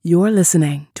You're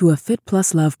listening to a Fit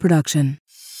Plus Love production.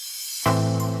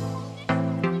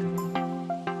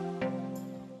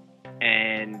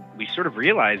 And we sort of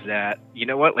realized that, you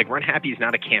know what, like Run Happy is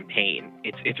not a campaign.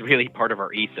 It's really part of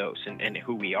our ethos and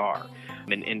who we are.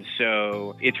 And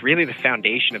so it's really the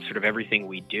foundation of sort of everything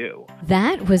we do.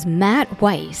 That was Matt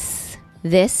Weiss.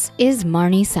 This is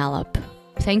Marnie Salop.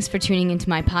 Thanks for tuning into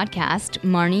my podcast,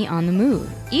 Marnie on the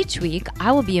Move. Each week,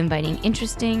 I will be inviting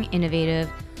interesting, innovative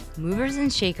movers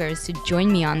and shakers to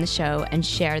join me on the show and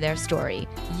share their story.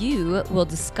 You will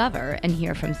discover and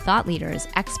hear from thought leaders,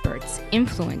 experts,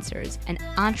 influencers, and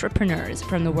entrepreneurs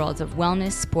from the worlds of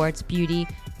wellness, sports, beauty,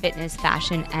 fitness,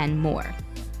 fashion, and more.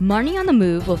 Marnie on the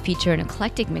Move will feature an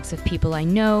eclectic mix of people I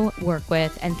know, work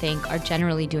with, and think are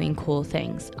generally doing cool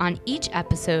things. On each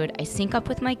episode, I sync up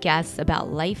with my guests about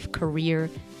life, career,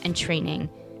 and training,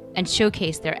 and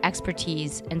showcase their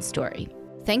expertise and story.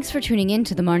 Thanks for tuning in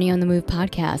to the Marnie on the Move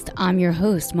podcast. I'm your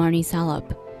host, Marnie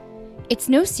Salop. It's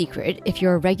no secret, if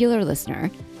you're a regular listener,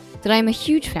 that I'm a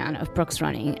huge fan of Brooks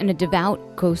Running and a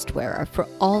devout ghost wearer for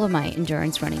all of my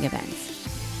endurance running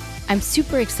events. I'm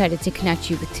super excited to connect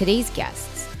you with today's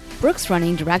guests, Brooks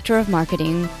Running Director of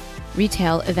Marketing,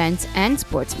 Retail, Events, and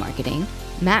Sports Marketing,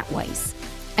 Matt Weiss,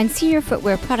 and Senior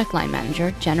Footwear Product Line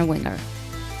Manager, Jenna Winger.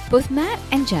 Both Matt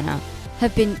and Jenna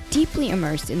have been deeply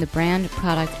immersed in the brand,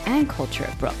 product, and culture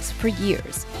at Brooks for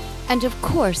years. And of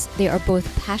course, they are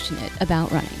both passionate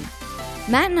about running.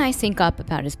 Matt and I sync up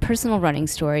about his personal running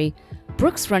story,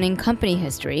 Brooks Running company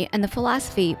history, and the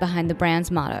philosophy behind the brand's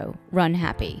motto, Run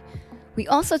Happy. We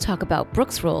also talk about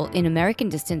Brooks' role in American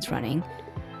distance running,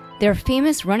 their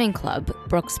famous running club,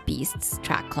 Brooks Beasts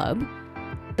Track Club,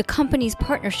 the company's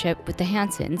partnership with the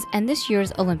Hansons, and this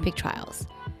year's Olympic trials.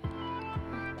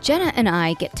 Jenna and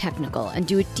I get technical and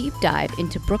do a deep dive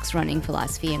into Brooks' running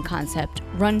philosophy and concept,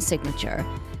 Run Signature,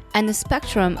 and the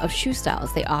spectrum of shoe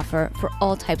styles they offer for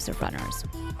all types of runners.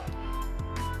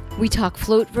 We talk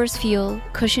float versus feel,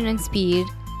 cushion and speed,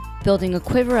 building a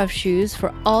quiver of shoes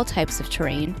for all types of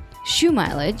terrain, shoe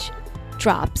mileage,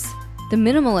 drops, the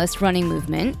minimalist running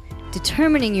movement,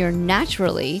 determining your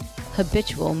naturally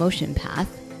habitual motion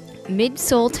path,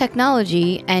 midsole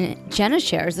technology, and Jenna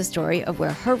shares the story of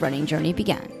where her running journey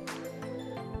began.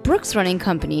 Brooks Running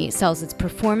Company sells its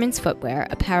performance footwear,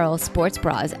 apparel, sports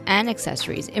bras, and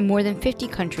accessories in more than 50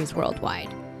 countries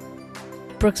worldwide.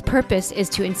 Brooks' purpose is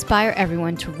to inspire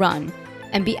everyone to run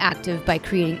and be active by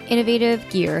creating innovative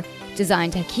gear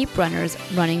designed to keep runners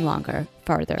running longer,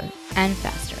 farther, and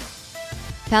faster.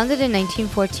 Founded in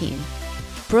 1914,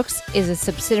 Brooks is a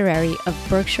subsidiary of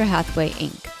Berkshire Hathaway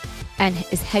Inc. and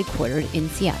is headquartered in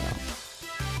Seattle.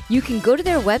 You can go to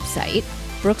their website,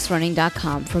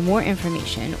 brooksrunning.com, for more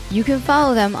information. You can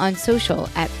follow them on social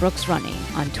at Brooks Running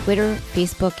on Twitter,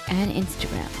 Facebook, and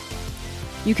Instagram.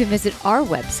 You can visit our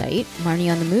website,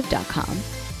 marnieonthemove.com,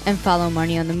 and follow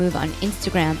Marnie on the Move on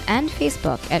Instagram and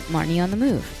Facebook at Marnie on the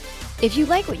Move. If you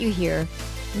like what you hear,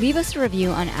 leave us a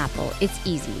review on Apple. It's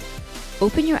easy.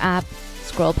 Open your app,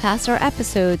 scroll past our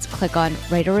episodes, click on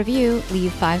Write a Review,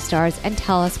 leave 5 stars, and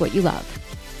tell us what you love.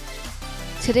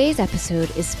 Today's episode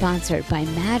is sponsored by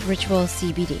Mad Ritual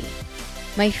CBD,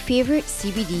 my favorite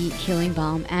CBD healing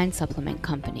balm and supplement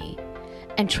company.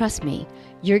 And trust me,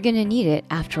 you're going to need it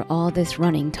after all this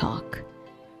running talk.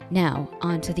 Now,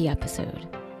 on to the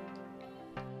episode.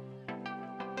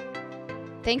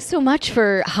 Thanks so much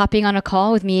for hopping on a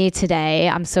call with me today.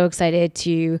 I'm so excited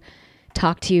to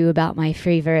talk to you about my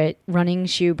favorite running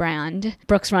shoe brand,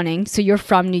 Brooks Running. So you're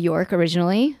from New York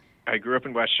originally? I grew up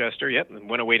in Westchester, and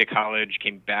went away to college,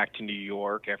 came back to New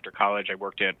York. After college, I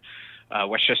worked at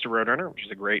Westchester Roadrunner, which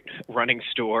is a great running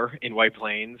store in White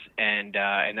Plains, and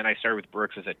then I started with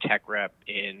Brooks as a tech rep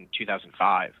in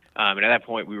 2005. And at that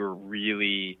point, we were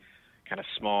really kind of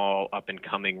small,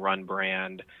 up-and-coming run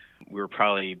brand. We were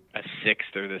probably a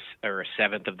sixth or a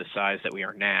seventh of the size that we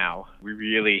are now. We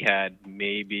really had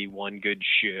maybe one good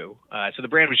shoe. So the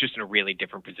brand was just in a really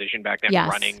different position back then. Yes.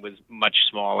 Running was much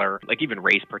smaller. Like even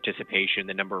race participation,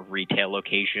 the number of retail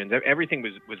locations, everything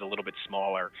was a little bit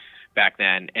smaller back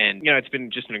then. And, it's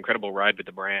been just an incredible ride with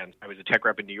the brand. I was a tech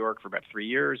rep in New York for about 3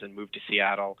 years and moved to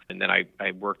Seattle. And then I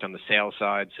worked on the sales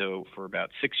side. So for about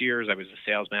 6 years, I was a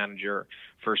sales manager,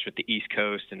 first with the East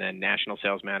Coast and then national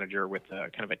sales manager with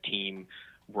kind of a team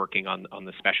working on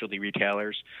the specialty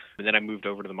retailers. And then I moved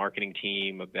over to the marketing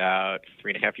team about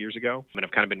 3.5 years ago. And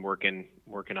I've kind of been working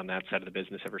on that side of the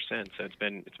business ever since. So it's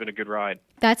been a good ride.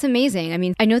 That's amazing. I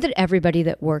mean, I know that everybody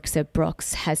that works at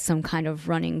Brooks has some kind of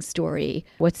running story.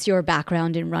 What's your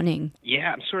background in running?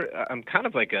 Yeah, I'm kind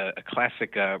of like a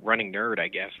classic running nerd, I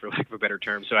guess, for lack of a better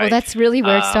term. So that's really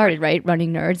where it started, right?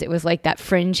 Running nerds. It was like that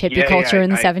fringe hippie culture in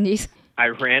the 70s. I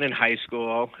ran in high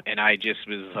school, and I just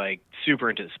was like super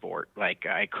into the sport. Like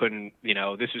I couldn't,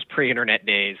 this was pre-internet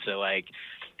days, so like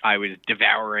I was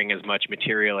devouring as much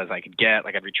material as I could get.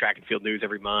 Like I'd read Track and Field News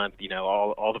every month,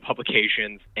 all the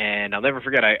publications. And I'll never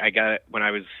forget, I got when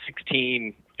I was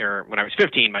 16 or when I was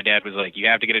 15, my dad was like, you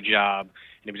have to get a job.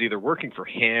 And it was either working for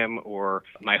him or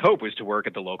my hope was to work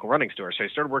at the local running store. So I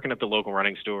started working at the local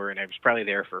running store, and I was probably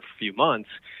there for a few months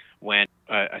when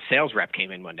a sales rep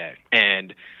came in one day.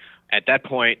 And at that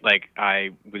point, like I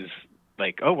was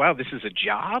like, oh, wow, this is a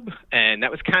job. And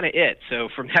that was kind of it. So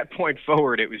from that point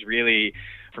forward, it was really,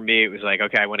 for me, it was like,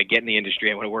 okay, I want to get in the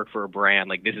industry. I want to work for a brand.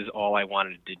 Like, this is all I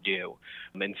wanted to do.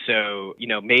 And so,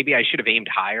 maybe I should have aimed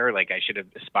higher. Like, I should have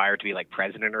aspired to be like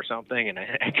president or something. And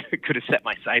I could have set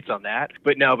my sights on that.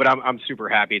 But no, I'm super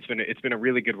happy. It's been a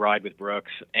really good ride with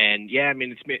Brooks. And yeah, I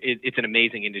mean, it's an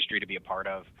amazing industry to be a part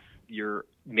of. You're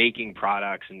making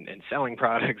products and selling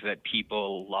products that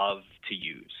people love to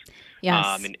use.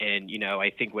 Yes. And I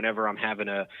think whenever I'm having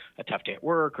a tough day at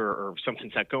work or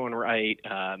something's not going right,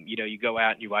 you go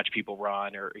out and you watch people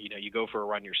run, or, you go for a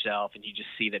run yourself, and you just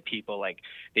see that people, like,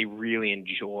 they really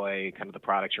enjoy kind of the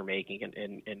products you're making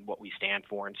and what we stand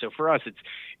for. And so for us,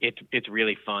 it's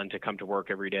really fun to come to work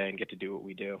every day and get to do what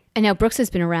we do. And now Brooks has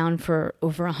been around for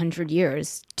over 100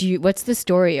 years. What's the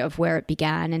story of where it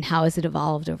began and how has it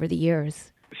evolved over the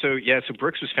years? So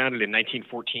Brooks was founded in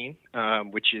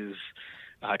 1914, which is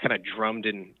kind of drummed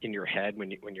in your head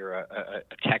when you're a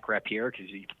tech rep here, because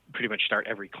you pretty much start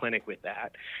every clinic with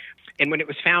that. And when it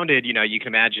was founded, you can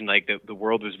imagine like the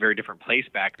world was a very different place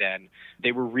back then.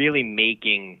 They were really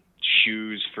making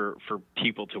shoes for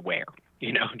people to wear,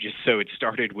 just so it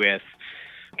started with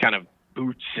kind of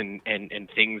boots and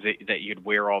things that you'd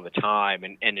wear all the time.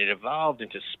 And it evolved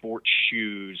into sports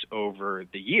shoes over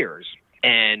the years.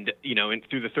 And,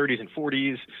 through the 30s and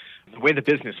 40s, the way the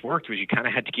business worked was you kind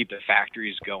of had to keep the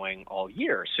factories going all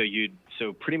year.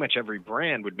 So pretty much every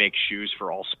brand would make shoes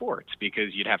for all sports,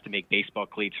 because you'd have to make baseball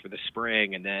cleats for the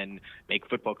spring and then make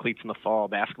football cleats in the fall,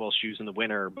 basketball shoes in the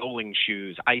winter, bowling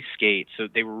shoes, ice skates. So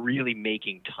they were really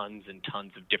making tons and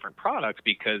tons of different products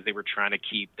because they were trying to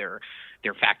keep their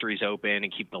factories open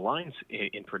and keep the lines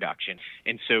in production.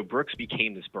 And so Brooks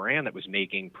became this brand that was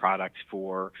making products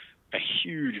for a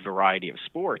huge variety of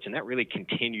sports, and that really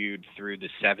continued through the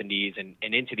 70s and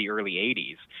into the early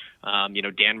 80s.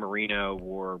 Dan Marino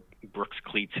wore Brooks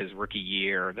cleats his rookie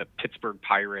year. The Pittsburgh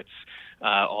Pirates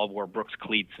all wore Brooks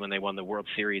cleats when they won the World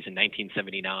Series in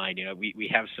 1979. We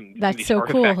have some of these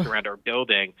artifacts around our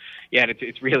building. Yeah, and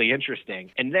it's really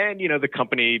interesting. And then, the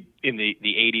company in the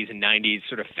 80s and 90s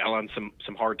sort of fell on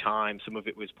some hard times. Some of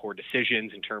it was poor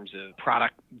decisions in terms of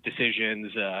product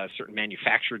decisions, certain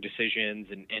manufacturer decisions,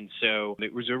 and so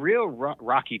it was a real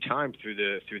rocky time through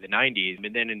the 90s.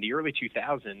 And then in the early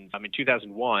 2000s, in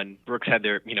 2001, Brooks had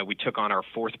we took on our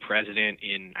fourth president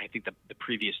in, I think, the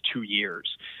previous 2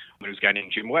 years. It was a guy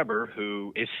named Jim Weber,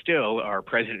 who is still our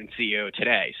president and CEO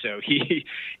today. So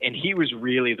he was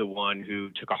really the one who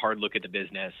took a hard look at the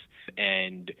business.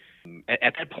 And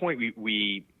at that point,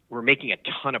 we were making a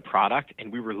ton of product,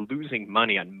 and we were losing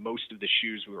money on most of the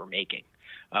shoes we were making.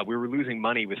 We were losing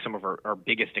money with some of our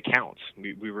biggest accounts.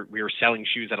 We were selling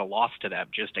shoes at a loss to them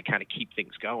just to kind of keep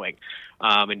things going.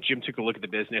 And Jim took a look at the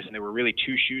business, and there were really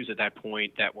two shoes at that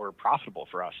point that were profitable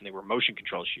for us, and they were motion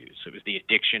control shoes. So it was the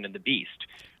Addiction and the Beast,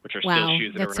 which are still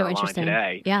shoes that are in our line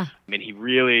today. Yeah. I mean, he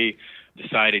really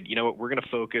decided, we're going to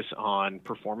focus on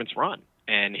performance run.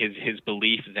 And his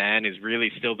belief then is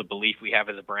really still the belief we have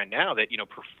as a brand now, that,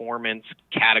 performance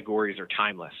categories are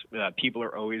timeless. People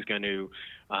are always going to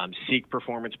seek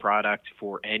performance product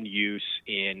for end use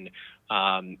in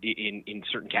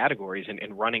certain categories,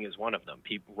 and running is one of them.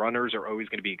 Runners are always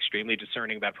going to be extremely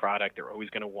discerning about product. They're always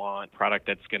going to want product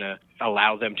that's going to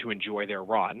allow them to enjoy their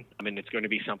run. It's going to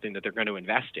be something that they're going to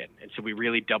invest in. And so we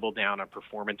really doubled down on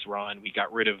performance run. We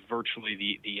got rid of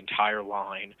virtually the entire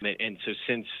line. And so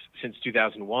since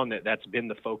 2001, that's been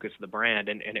the focus of the brand,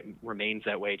 and it remains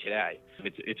that way today.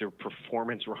 It's a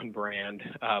performance run brand.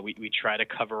 We try to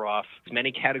cover off as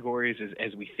many categories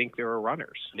as we think there are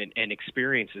runners and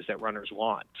experiences that runners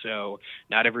want. So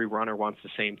not every runner wants the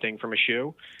same thing from a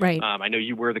shoe. Right. I know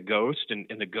you wear the Ghost, and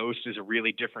the Ghost is a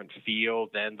really different feel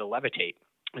than the Levitate.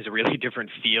 Is a really different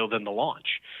feel than the Launch.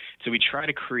 So we try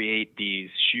to create these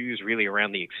shoes really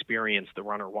around the experience the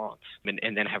runner wants,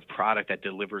 and then have product that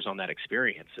delivers on that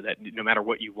experience, so that no matter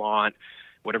what you want,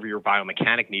 whatever your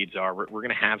biomechanic needs are, we're going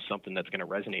to have something that's going to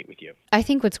resonate with you. I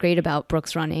think what's great about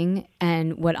Brooks Running,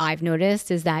 and what I've noticed,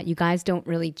 is that you guys don't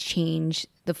really change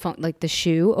the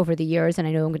shoe over the years. And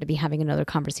I know I'm going to be having another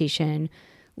conversation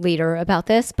later about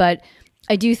this, but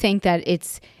I do think that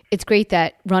it's It's great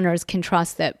that runners can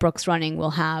trust that Brooks Running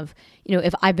will have,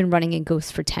 if I've been running in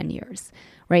Ghost for 10 years,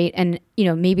 right? And,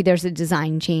 maybe there's a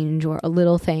design change or a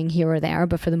little thing here or there,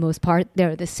 but for the most part,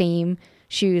 they're the same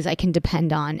shoes I can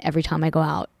depend on every time I go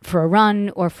out for a run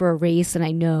or for a race, and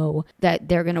I know that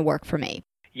they're going to work for me.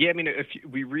 Yeah, I mean, if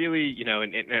we really,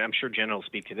 and I'm sure Jenna will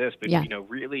speak to this, but, Yeah.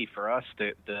 Really for us,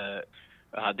 the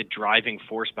driving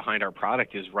force behind our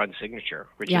product is Run Signature,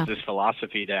 which Yeah. is this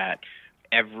philosophy that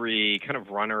every kind of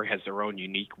runner has their own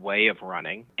unique way of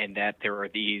running, and that there are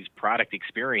these product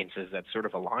experiences that sort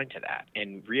of align to that.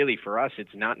 And really for us,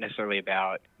 it's not necessarily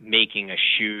about making a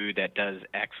shoe that does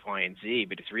X, Y, and Z,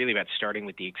 but it's really about starting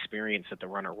with the experience that the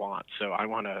runner wants. So I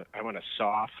want a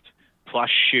soft,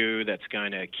 plush shoe that's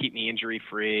going to keep me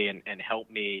injury-free and help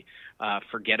me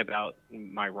forget about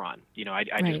my run. I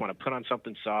Right. just want to put on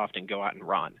something soft and go out and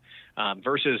run.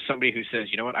 Versus somebody who says,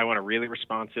 I want a really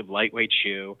responsive, lightweight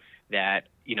shoe that,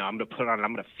 I'm going to put on and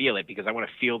I'm going to feel it because I want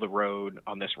to feel the road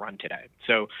on this run today.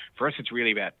 So for us, it's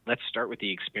really about, let's start with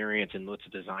the experience and let's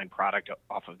design product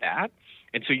off of that.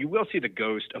 And so you will see the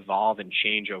Ghost evolve and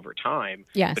change over time.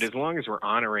 Yes. But as long as we're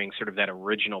honoring sort of that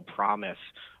original promise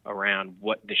around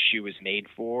what the shoe is made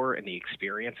for and the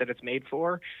experience that it's made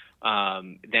for,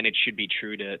 then it should be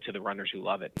true to the runners who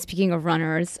love it. Speaking of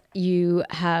runners, you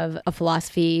have a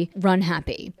philosophy, run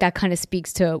happy. That kind of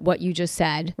speaks to what you just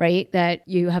said, right? That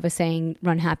you have a saying,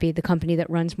 run happy, the company that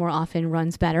runs more often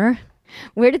runs better.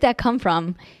 Where did that come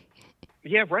from?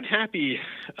 Yeah, Run Happy,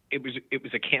 it was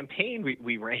a campaign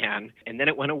we ran, and then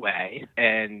it went away,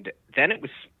 and then it was,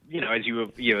 as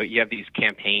you have these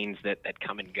campaigns that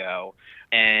come and go,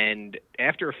 and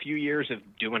after a few years of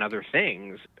doing other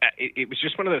things, it was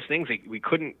just one of those things that we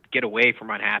couldn't get away from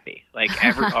Run Happy. Like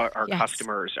our Yes.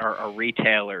 customers, our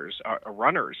retailers, our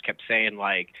runners kept saying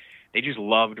they just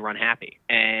loved Run Happy.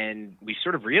 And we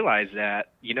sort of realized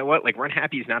that, like Run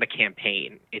Happy is not a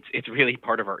campaign. It's really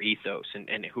part of our ethos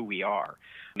and who we are.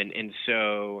 And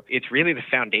so it's really the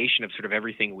foundation of sort of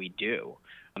everything we do.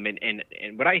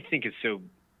 And what I think is so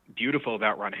beautiful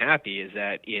about Run Happy is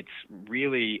that it's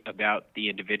really about the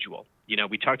individual.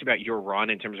 We talked about your run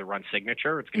in terms of Run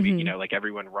Signature. It's going to be, like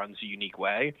everyone runs a unique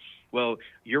way. Well,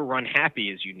 your Run Happy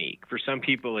is unique. For some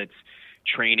people, it's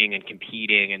training and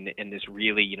competing and this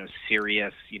really,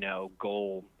 serious,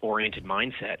 goal-oriented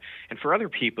mindset. And for other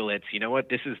people, it's,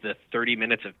 this is the 30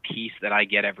 minutes of peace that I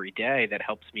get every day that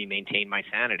helps me maintain my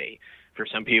sanity. For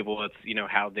some people, it's,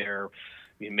 how they're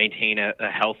maintain a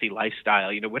healthy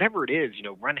lifestyle, whatever it is,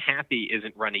 Run Happy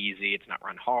isn't run easy. It's not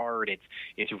run hard.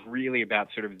 It's really about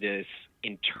sort of this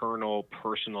internal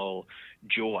personal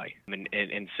joy.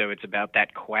 And so it's about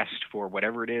that quest for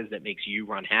whatever it is that makes you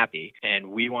run happy.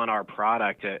 And we want our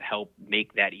product to help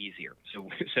make that easier.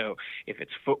 So if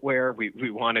it's footwear,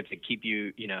 we want it to keep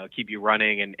you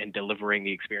running and delivering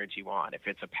the experience you want. If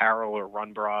it's apparel or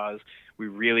run bras, we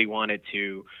really wanted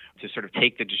to sort of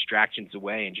take the distractions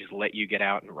away and just let you get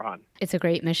out and run. It's a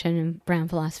great mission and brand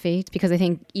philosophy because I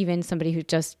think even somebody who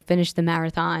just finished the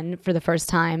marathon for the first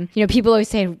time, people always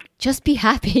say, just be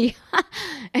happy.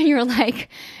 And you're like,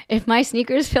 if my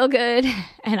sneakers feel good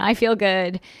and I feel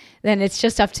good, then it's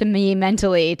just up to me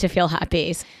mentally to feel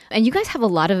happy. And you guys have a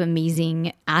lot of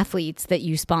amazing athletes that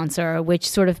you sponsor, which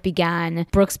sort of began,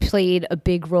 Brooks played a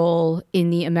big role in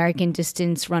the American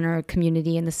distance runner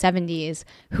community in the 70s.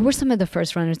 Who were some of the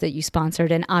first runners that you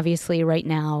sponsored? And obviously right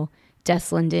now, Des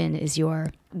Linden is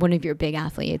one of your big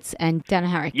athletes, and Dana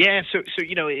Herrick. Yeah, so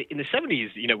in the 70s,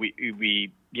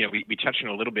 we touched on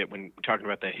it a little bit when talking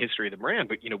about the history of the brand,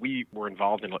 but we were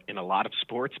involved in a lot of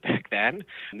sports back then,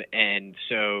 and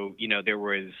so there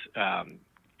was.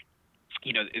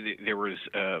 There was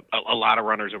a lot of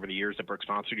runners over the years that Brooks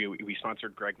sponsored. We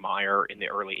sponsored Greg Meyer in the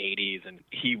early 80s, and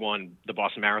he won the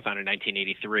Boston Marathon in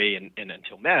 1983. And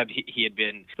until Meb, he had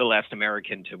been the last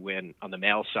American to win on the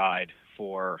male side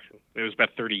it was about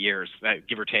 30 years,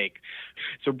 give or take.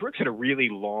 So Brooks had a really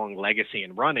long legacy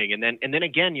in running. And then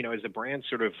again, as the brand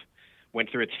sort of went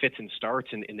through its fits and starts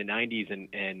in the 90s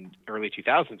and early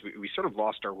 2000s, we sort of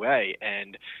lost our way.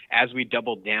 And as we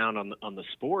doubled down on the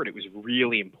sport, it was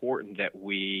really important that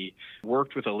we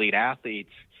worked with elite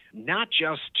athletes, not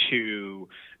just to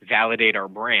validate our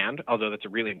brand, although that's a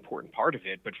really important part of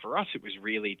it, but for us, it was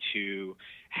really to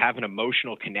have an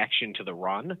emotional connection to the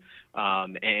run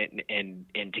and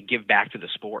to give back to the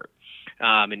sport.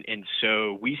 And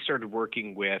so we started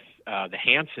working with the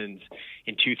Hansons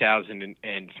in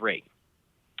 2003.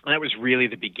 And that was really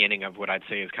the beginning of what I'd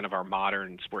say is kind of our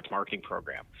modern sports marketing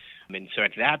program. And so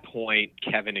at that point,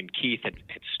 Kevin and Keith had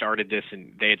started this,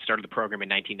 and they had started the program in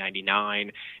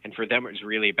 1999. And for them, it was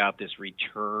really about this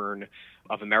return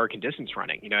of American distance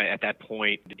running. At that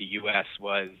point, the U.S.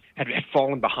 had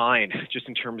fallen behind just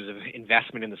in terms of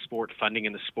investment in the sport, funding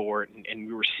in the sport, and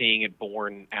we were seeing it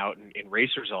borne out in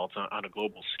race results on a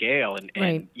global scale.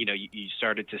 And you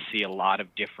started to see a lot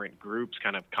of different groups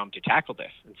kind of come to tackle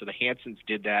this. And so the Hansons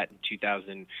did that in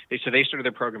 2000. They started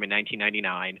their program in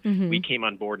 1999. Mm-hmm. We came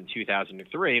on board in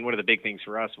 2003, and one of the big things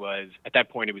for us was at that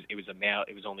point it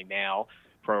was only male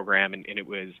program, and it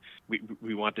was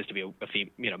we want this to be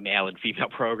a male and female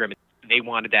program. They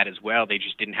wanted that as well. They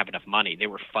just didn't have enough money. They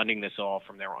were funding this all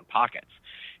from their own pockets.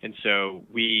 And so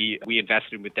we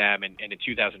invested with them, and in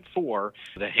 2004,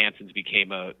 the Hansons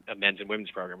became a men's and women's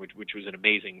program, which was an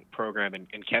amazing program, and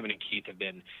Kevin and Keith have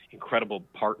been incredible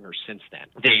partners since then.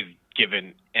 They've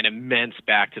given an immense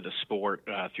back to the sport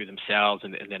through themselves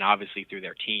and then obviously through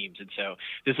their teams. And so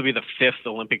this will be the 5th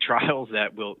Olympic trials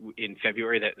that will in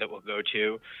February that we'll go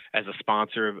to as a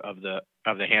sponsor of the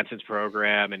Hansons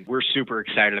program, and we're super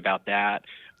excited about that.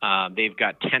 They've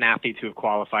got 10 athletes who have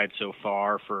qualified so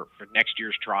far for next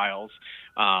year's trials.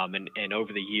 And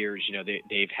over the years,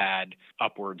 they've had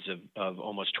upwards of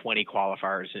almost 20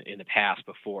 qualifiers in the past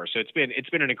before. So it's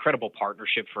been an incredible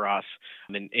partnership for us.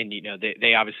 And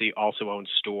they obviously also own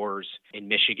stores in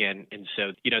Michigan. And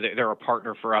so, they're a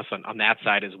partner for us on that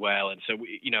side as well. And so,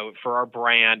 for our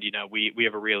brand, we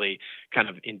have a really kind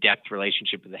of in-depth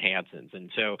relationship with the Hansons. And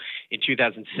so in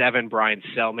 2007, Brian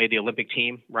Sell made the Olympic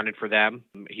team running for them.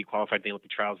 He qualified in the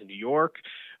Olympic trials in New York.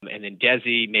 And then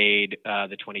Desi made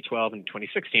the 2012 and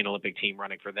 2016 Olympic team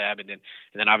running for them. And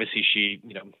then obviously she,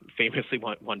 famously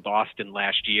won Boston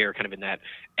last year, kind of in that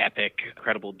epic,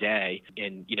 incredible day.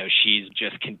 And, she's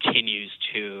just continues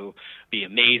to be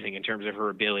amazing in terms of her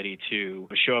ability to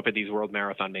show up at these world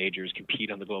marathon majors, compete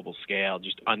on the global scale,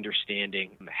 just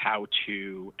understanding how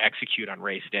to execute on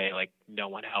race day like no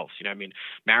one else.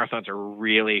 Marathons are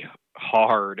really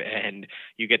hard, and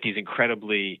you get these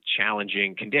incredibly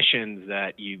challenging conditions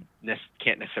that you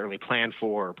can't necessarily plan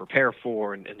for or prepare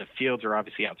for, and the fields are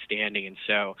obviously outstanding. And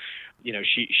so,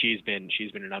 she's been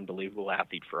an unbelievable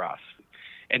athlete for us.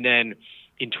 And then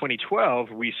in 2012,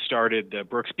 we started the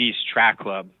Brooks Beast Track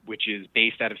Club, which is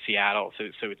based out of Seattle, so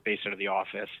it's based out of the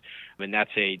office, and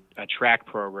that's a track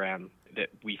program that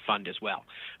we fund as well.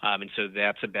 And so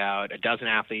that's about a dozen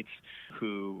athletes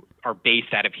who are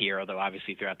based out of here, although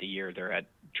obviously throughout the year they're at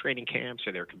training camps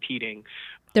or they're competing.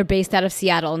 They're based out of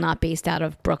Seattle, not based out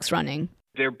of Brooks Running.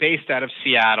 They're based out of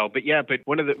Seattle, but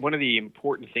one of the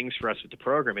important things for us with the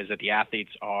program is that the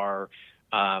athletes are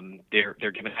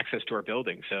they're given access to our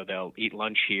building, so they'll eat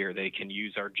lunch here. They can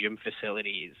use our gym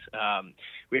facilities.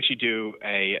 We actually do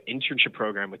a internship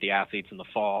program with the athletes in the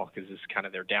fall because this is kind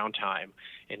of their downtime.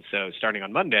 And so starting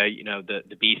on Monday,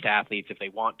 the Beast athletes, if they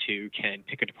want to, can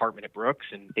pick a department at Brooks,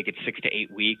 and they get 6 to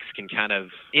 8 weeks, can kind of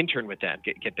intern with them,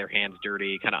 get their hands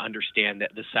dirty, kind of understand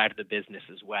the side of the business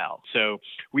as well. So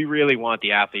we really want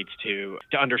the athletes to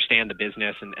understand the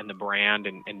business and the brand,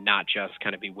 and not just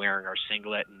kind of be wearing our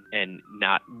singlet and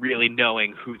not really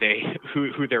knowing who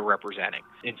they're representing.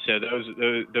 And so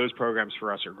those programs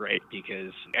for us are great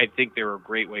because I think they're a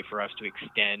great way for us to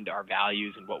extend our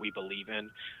values and what we believe in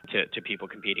to people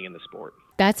competing in the sport.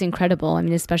 That's incredible. I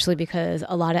mean, especially because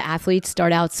a lot of athletes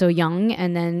start out so young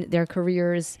and then their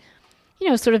careers,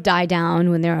 sort of die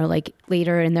down when they're like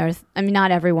later in their,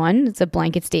 not everyone, it's a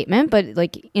blanket statement, but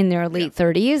like in their late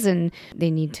 30s, and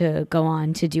they need to go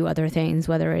on to do other things,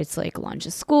 whether it's like launch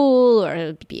a school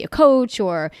or be a coach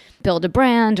or build a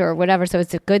brand or whatever. So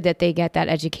it's good that they get that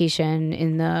education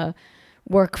in the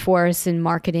workforce and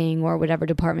marketing or whatever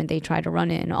department they try to run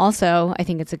in. Also, I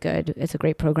think it's a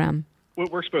great program. Well,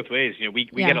 it works both ways. We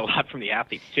get a lot from the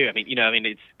athletes too.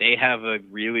 They have a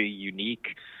really unique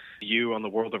view on the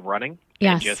world of running.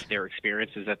 Yes. And just their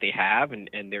experiences that they have, and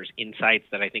there's insights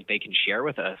that I think they can share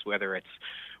with us, whether it's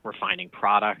refining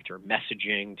product or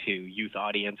messaging to youth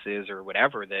audiences or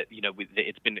whatever. That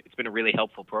it's been a really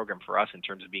helpful program for us in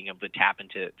terms of being able to tap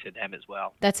into them as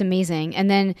well. That's amazing. And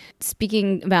then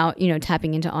speaking about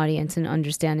tapping into audience and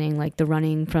understanding like the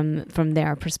running from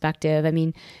their perspective,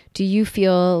 do you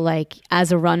feel like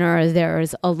as a runner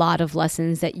there's a lot of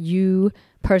lessons that you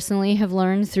personally have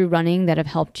learned through running that have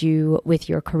helped you with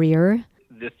your career?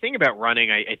 The thing about running,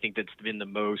 I think that's been the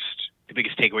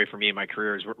biggest takeaway for me in my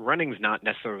career is running's not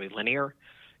necessarily linear.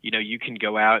 You can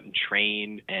go out and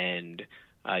train and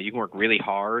you can work really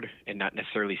hard and not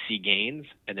necessarily see gains,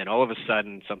 and then all of a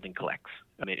sudden something clicks.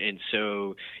 I mean, and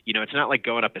so, it's not like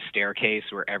going up a staircase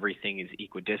where everything is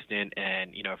equidistant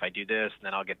and, if I do this,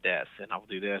 then I'll get this, and I'll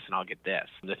do this, and I'll get this.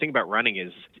 The thing about running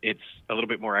is it's a little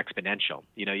bit more exponential.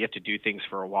 You have to do things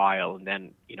for a while, and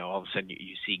then, all of a sudden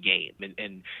you see gain.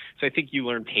 And so I think you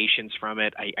learn patience from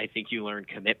it. I think you learn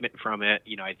commitment from it.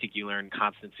 I think you learn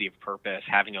constancy of purpose,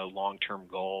 having a long-term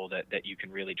goal that you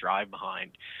can really drive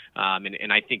behind.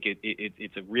 And I think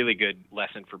it's a really good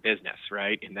lesson for business,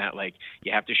 right? In that, like,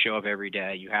 you have to show up every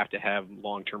day. You have to have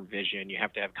long-term vision. You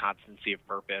have to have constancy of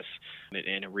purpose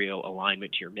and a real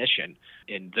alignment to your mission.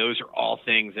 And those are all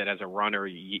things that as a runner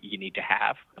you need to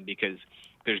have, because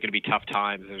there's going to be tough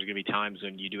times. There's going to be times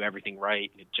when you do everything right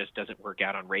and it just doesn't work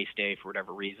out on race day for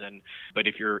whatever reason. But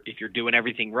if you're doing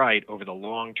everything right over the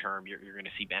long term, you're going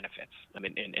to see benefits. I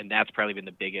mean, and that's probably been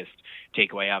the biggest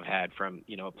takeaway I've had from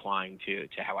applying to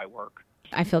how I work.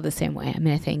 I feel the same way. I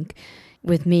mean, I think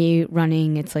with me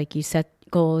running, it's like you set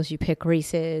goals, you pick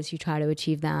races, you try to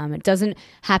achieve them. It doesn't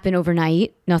happen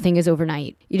overnight. Nothing is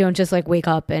overnight. You don't just like wake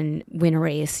up and win a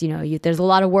race. There's a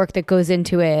lot of work that goes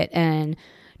into it, and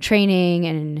training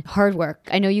and hard work.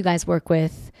 I know you guys work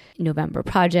with November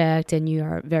Project and you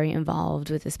are very involved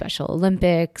with the Special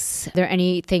Olympics. Are there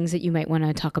any things that you might want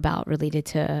to talk about related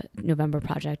to November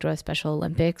Project or Special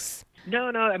Olympics? No.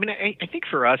 I mean, I think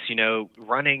for us,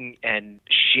 running and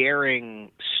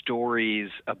sharing stories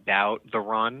about the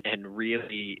run and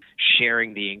really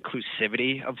sharing the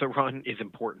inclusivity of the run is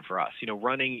important for us.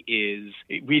 Running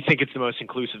we think it's the most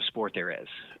inclusive sport there is.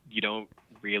 You don't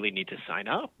really need to sign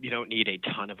up. You don't need a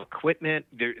ton of equipment.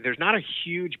 There's not a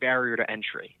huge barrier to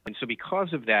entry. And so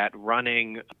because of that,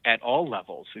 running at all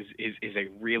levels is a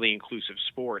really inclusive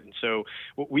sport. And so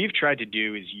what we've tried to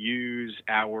do is use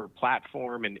our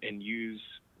platform and use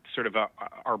sort of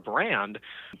our brand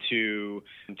to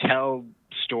tell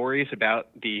stories about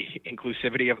the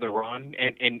inclusivity of the run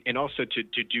and also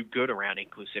to do good around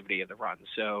inclusivity of the run.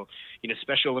 So,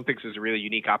 Special Olympics is a really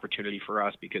unique opportunity for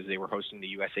us because they were hosting the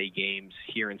USA Games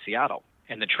here in Seattle.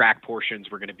 And the track portions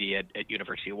were going to be at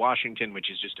University of Washington, which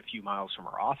is just a few miles from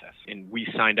our office. And we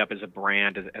signed up as a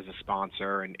brand, as a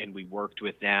sponsor, and we worked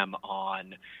with them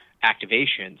on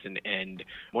activations. And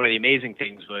one of the amazing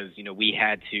things was, we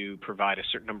had to provide a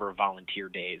certain number of volunteer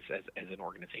days as an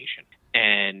organization.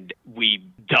 And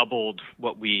we doubled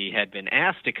what we had been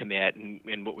asked to commit.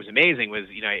 And what was amazing was,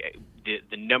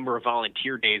 the number of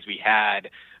volunteer days we had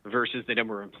versus the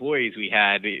number of employees we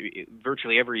had.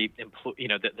 Virtually every employee,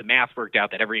 the math worked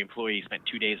out that every employee spent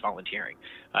 2 days volunteering.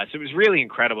 So it was really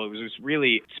incredible. It was this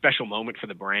really special moment for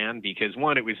the brand because,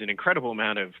 one, it was an incredible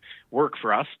amount of work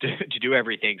for us to do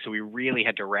everything. So we really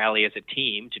had to rally as a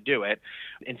team to do it.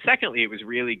 And secondly, it was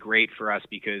really great for us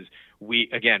because we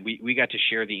got to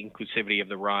share the inclusivity of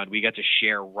the run. We got to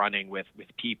share running with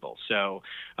people. So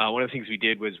one of the things we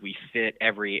did was we fit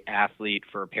every athlete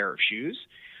for a pair of shoes.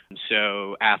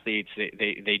 So athletes,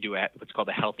 they do what's called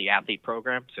a healthy athlete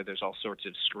program. So there's all sorts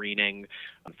of screening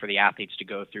for the athletes to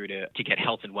go through to get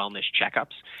health and wellness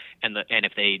checkups. And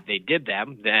if they did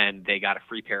them, then they got a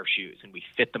free pair of shoes. And we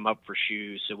fit them up for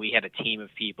shoes. So we had a team of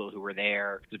people who were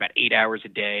there. It was about 8 hours a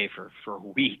day for a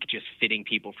week, just fitting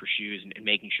people for shoes and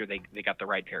making sure they got the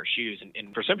right pair of shoes.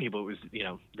 And for some people, it was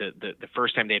the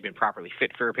first time they had been properly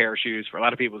fit for a pair of shoes. For a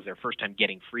lot of people, it was their first time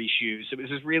getting free shoes. So it was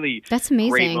this really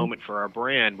great moment for our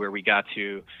brand where we got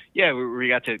to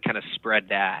kind of spread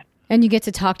that. And you get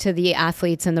to talk to the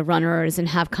athletes and the runners and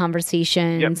have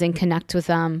conversations and connect with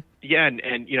them. Yeah,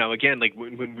 and again, like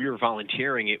when we were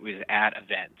volunteering, it was at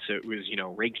events. So it was,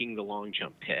 raking the long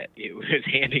jump pit. It was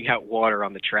handing out water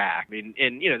on the track. And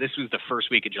this was the first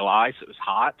week of July, so it was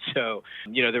hot. So,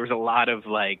 there was a lot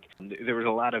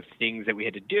of things that we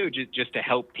had to do just to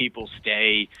help people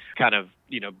stay kind of,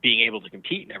 being able to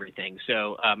compete and everything.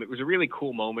 So it was a really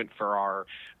cool moment for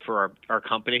our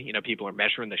company. People are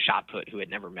measuring the shot put who had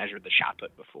never measured the shot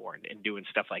put before and doing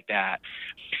stuff like that.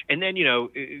 And then,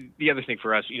 the other thing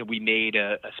for us, we made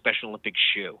a Special Olympics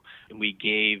shoe, and we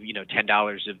gave,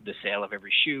 $10 of the sale of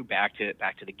every shoe back to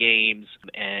the games.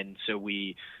 And so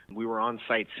we were on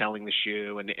site selling the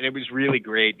shoe, and it was really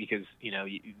great because,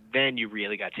 then you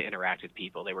really got to interact with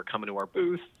people. They were coming to our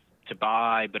booth to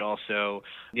buy, but also,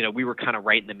 we were kind of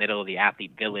right in the middle of the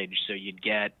athlete village. So you'd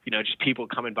get, just people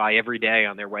coming by every day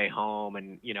on their way home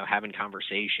and, having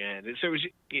conversation. So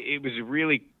it was a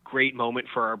really great moment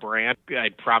for our brand. I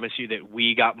promise you that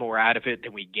we got more out of it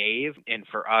than we gave. And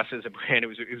for us as a brand, it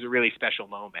was a really special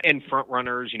moment. And Front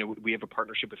Runners, we have a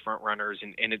partnership with Front Runners,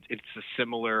 and it's a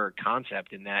similar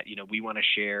concept in that, we want to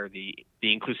share the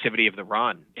inclusivity of the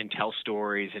run and tell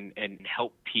stories and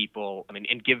help people,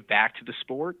 and give back to the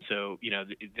sport. So,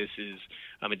 this is,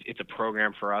 it's a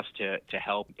program for us to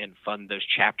help and fund those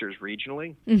chapters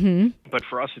regionally. Mm-hmm. But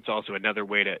for us, it's also another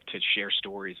way to share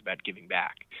stories about giving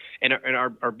back. And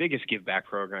our biggest give back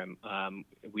program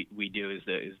we do is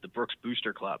the Brooks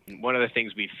Booster Club. And one of the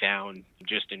things we've found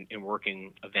just in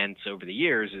working events over the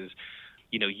years is,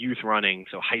 youth running,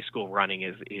 so high school running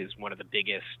is one of the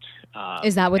biggest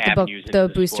is that what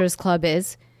the Boosters Club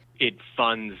is? It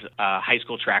funds high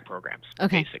school track programs,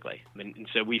 okay, basically. And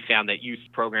so we found that youth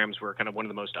programs were kind of one of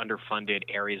the most underfunded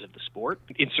areas of the sport.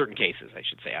 In certain cases, I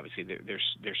should say. Obviously, there's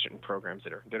certain programs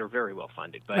that are very well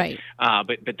funded, but right.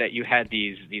 But that you had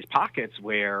these pockets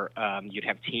where you'd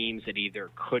have teams that either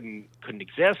couldn't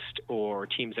exist, or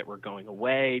teams that were going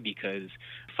away because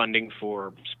funding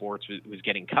for sports was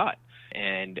getting cut.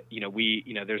 And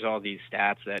there's all these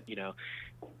stats that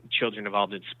children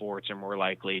involved in sports are more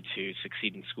likely to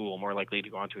succeed in school, more likely to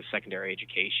go on to a secondary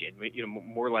education,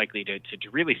 more likely to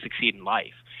really succeed in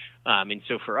life. And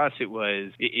so for us,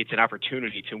 it's an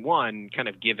opportunity to, one, kind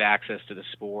of give access to the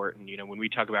sport. And, when we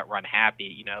talk about Run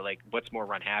Happy, what's more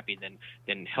Run Happy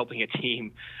than helping a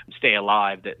team stay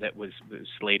alive that was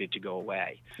slated to go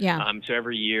away. Yeah. So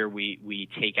every year we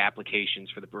take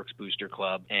applications for the Brooks Booster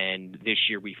Club. And this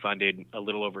year we funded a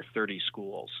little over 30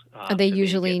 schools. Are they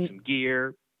usually... They get some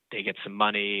gear, they get some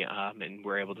money, and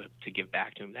we're able to give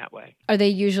back to them that way. Are they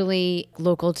usually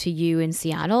local to you in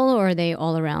Seattle, or are they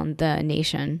all around the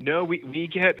nation? No,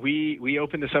 we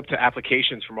open this up to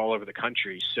applications from all over the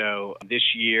country. So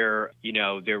this year,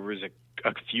 there was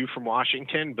a few from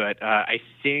Washington, but I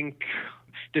think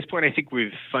at this point, I think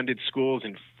we've funded schools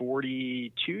in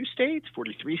 42 states,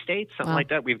 43 states, something like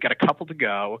that. We've got a couple to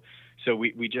go. So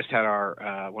we just had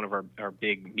our one of our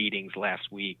big meetings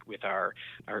last week with our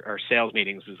sales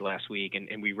meetings was last week,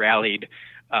 and we rallied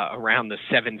around the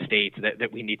 7 states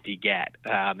that we need to get.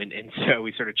 And so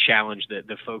we sort of challenged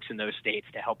the folks in those states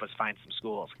to help us find some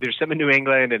schools. There's some in New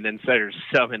England, and then there's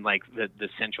some in like the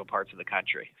central parts of the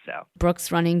country. So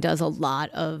Brooks Running does a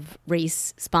lot of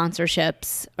race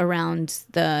sponsorships around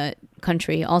the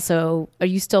country. Also, do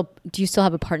you still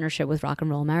have a partnership with Rock and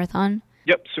Roll Marathon?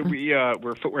 Yep. So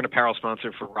we're footwear and apparel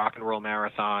sponsor for Rock and Roll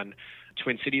Marathon,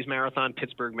 Twin Cities Marathon,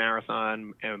 Pittsburgh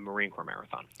Marathon, and Marine Corps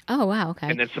Marathon. Oh, wow. Okay.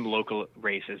 And then some local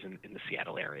races in the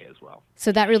Seattle area as well.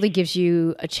 So that really gives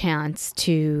you a chance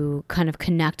to kind of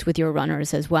connect with your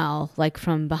runners as well, like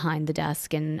from behind the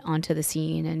desk and onto the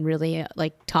scene, and really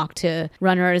like talk to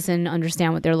runners and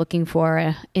understand what they're looking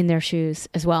for in their shoes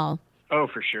as well. Oh,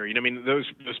 for sure. Those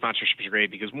sponsorships are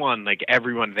great because, one, like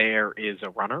everyone there is a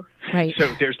runner. Right.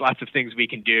 So there's lots of things we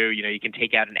can do. You can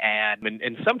take out an ad,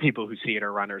 and some people who see it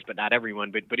are runners, but not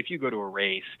everyone. But if you go to a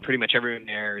race, pretty much everyone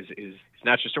there is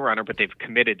not just a runner, but they've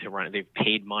committed to run. They've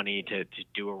paid money to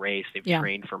do a race. They've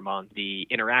trained for months. The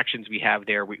interactions we have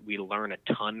there, we learn a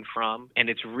ton from. And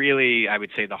it's really, I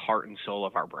would say, the heart and soul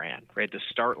of our brand, right? The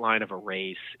start line of a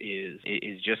race is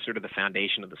just sort of the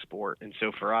foundation of the sport. And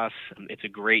so for us, it's a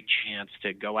great chance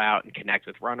to go out and connect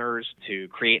with runners, to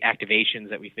create activations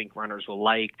that we think runners will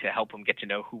like, to help them get to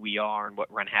know who we are and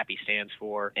what Run Happy stands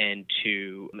for, and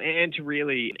to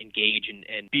really engage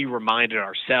and be reminded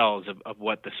ourselves of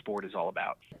what the sport is all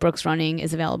about. Brooks Running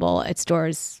is available at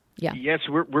stores. Yeah. Yes,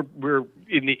 we're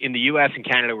in the U.S. and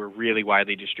Canada. We're really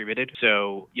widely distributed.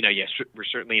 So yes, we're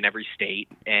certainly in every state,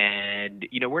 and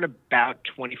we're in about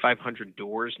 2,500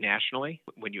 doors nationally.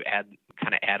 When you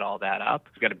add all that up,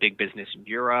 we've got a big business in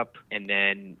Europe, and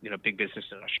then big business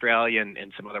in Australia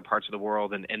and some other parts of the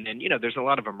world, and then there's a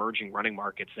lot of emerging running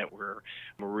markets that we're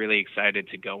really excited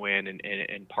to go in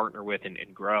and partner with and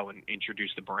grow and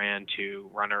introduce the brand to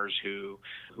runners who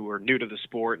are new to the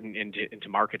sport and into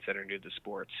markets that are new to the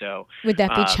sport. So would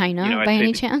that be China by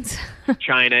any chance?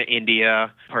 China,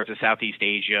 India, parts of Southeast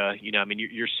Asia.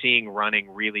 You're seeing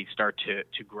running really start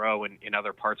to grow in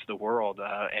other parts of the world,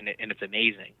 and it's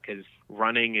amazing because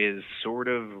running is sort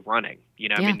of running.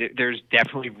 There's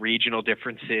definitely regional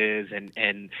differences,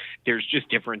 and there's just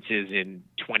differences in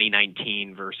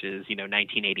 2019 versus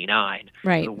 1989.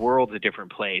 Right. The world's a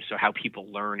different place, so how people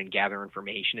learn and gather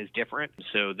information is different.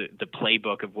 So the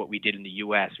playbook of what we did in the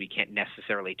U.S. we can't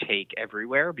necessarily take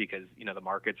everywhere because the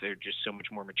markets are just so much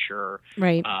more mature.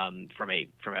 Right. From a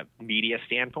media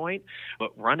standpoint,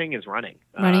 but running is running.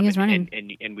 Running is running,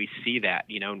 and we see that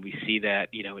and we see that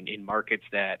in markets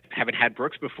that haven't had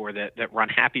Brooks before that Run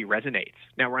Happy resonates.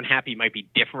 athletes. Now, Run Happy might be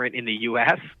different in the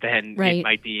U.S. than it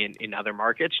might be in other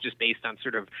markets, just based on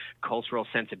sort of cultural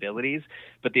sensibilities.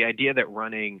 But the idea that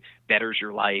running betters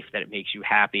your life, that it makes you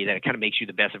happy, that it kind of makes you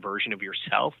the best version of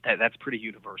yourself, that's pretty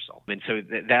universal. And so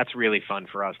that's really fun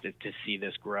for us to see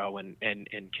this grow and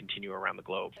continue around the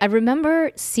globe. I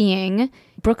remember seeing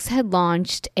Brooks had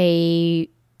launched a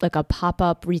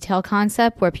pop-up retail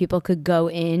concept where people could go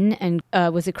in and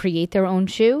was it create their own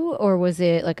shoe, or was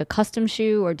it like a custom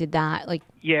shoe, or did that like?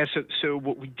 Yeah, so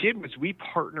what we did was we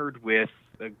partnered with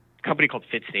a company called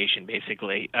FitStation,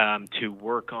 basically, to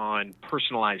work on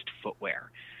personalized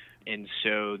footwear. And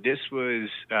so this was,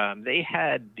 they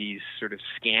had these sort of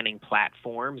scanning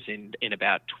platforms in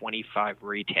about 25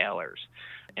 retailers.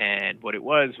 And what it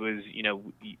was,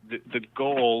 the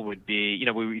goal would be,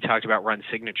 we talked about Run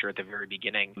Signature at the very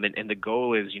beginning. And the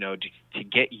goal is, to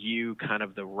get you kind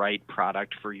of the right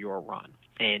product for your run.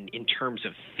 And in terms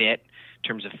of fit, in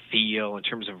terms of feel, in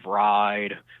terms of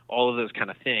ride, all of those kind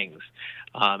of things.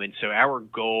 And so our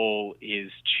goal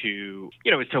is to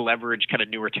leverage kind of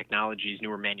newer technologies,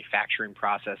 newer manufacturing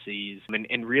processes,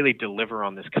 and really deliver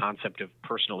on this concept of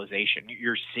personalization.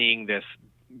 You're seeing this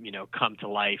come to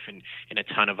life in a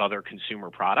ton of other consumer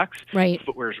products. Right.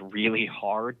 Footwear is really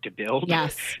hard to build.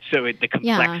 Yes. So the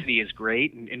complexity is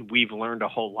great, and we've learned a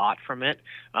whole lot from it.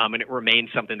 And it remains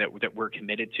something that we're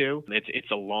committed to.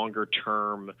 It's a longer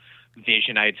term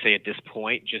vision, I'd say, at this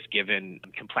point, just given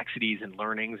complexities and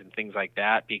learnings and things like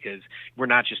that, because we're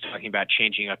not just talking about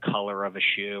changing a color of a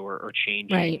shoe or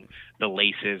changing the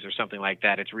laces or something like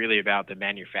that. It's really about the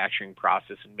manufacturing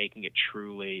process and making it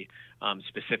truly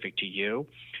specific to you.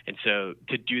 And so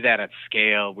to do that at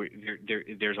scale,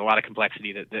 there's a lot of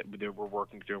complexity that we're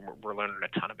working through and we're learning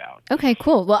a ton about. Okay,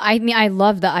 cool. Well, I mean, I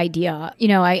love the idea.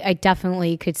 I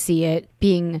definitely could see it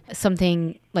being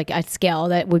something like at scale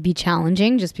that would be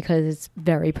challenging just because it's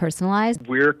very personalized.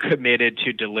 We're committed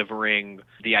to delivering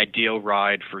the ideal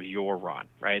ride for your run,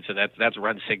 right? So that's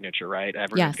Run Signature, right?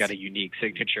 Everyone's got a unique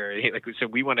signature. So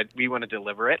we want to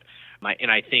deliver it.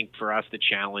 And I think for us the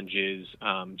challenge is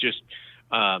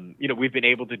we've been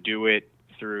able to do it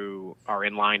through our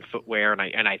inline footwear,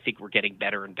 and I think we're getting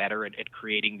better and better at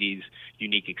creating these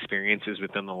unique experiences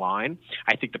within the line.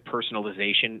 I think the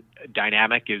personalization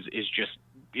dynamic is just,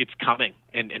 it's coming,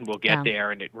 and we'll get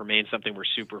there, and it remains something we're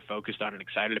super focused on and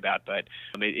excited about. But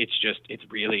it's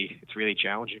really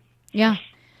challenging. Yeah.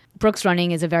 Brooks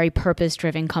Running is a very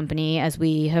purpose-driven company, as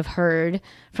we have heard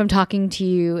from talking to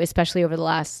you, especially over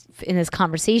in this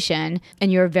conversation,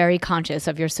 and you're very conscious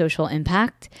of your social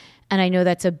impact. And I know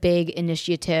that's a big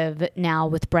initiative now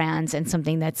with brands and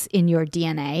something that's in your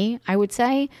DNA, I would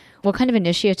say. What kind of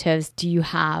initiatives do you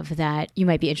have that you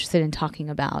might be interested in talking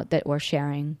about that we're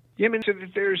sharing? Yeah, I mean, so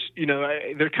there's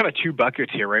kind of two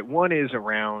buckets here, right? One is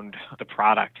around the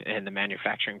product and the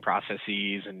manufacturing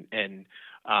processes and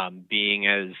being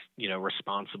as,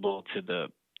 responsible to the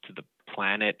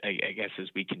planet, I guess, as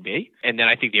we can be. And then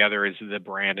I think the other is the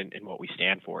brand and what we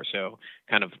stand for. So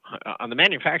kind of on the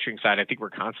manufacturing side, I think we're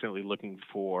constantly looking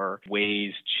for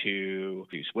ways to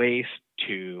reduce waste,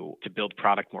 to build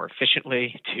product more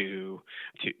efficiently, to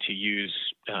use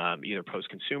either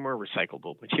post-consumer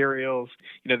recyclable materials.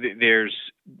 There's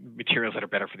materials that are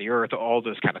better for the earth, all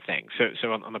those kind of things.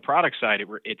 So on the product side,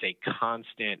 it's a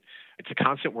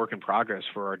constant work in progress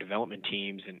for our development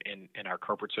teams and our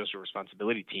corporate social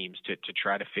responsibility teams to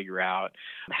try to figure out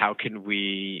how can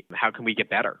we get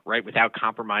better, right, without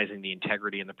compromising the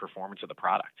integrity and the performance of the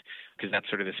product, because that's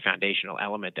sort of this foundational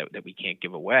element that we can't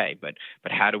give away. But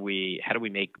how do we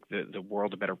make the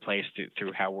world a better place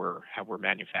through how we're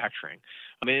manufacturing?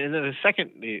 I mean, and then the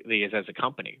secondly is as a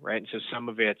company, right? And so some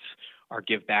of it's our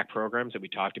give back programs that we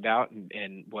talked about,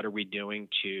 and what are we doing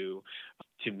to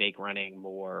make running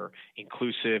more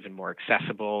inclusive and more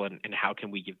accessible, and how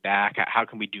can we give back? How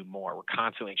can we do more? We're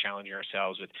constantly challenging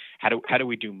ourselves with how do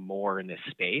we do more in this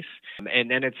space? And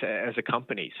then it's as a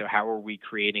company. So how are we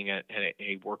creating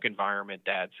a work environment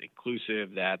that's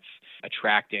inclusive, that's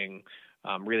attracting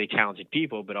really talented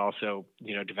people, but also,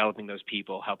 developing those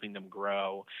people, helping them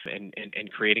grow, and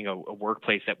creating a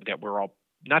workplace that we're all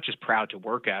not just proud to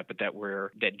work at, but that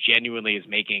genuinely is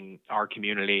making our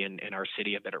community and our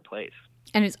city a better place.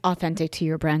 And it's authentic to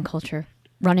your brand culture.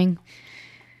 Running.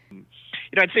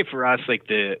 I'd say for us, like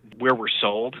where we're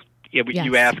sold. Yeah,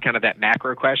 you asked kind of that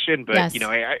macro question, but yes.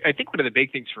 I think one of the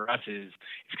big things for us is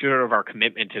sort of our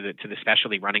commitment to the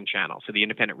specialty running channel, so the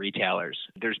independent retailers.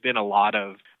 There's been a lot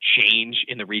of change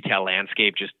in the retail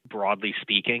landscape, just broadly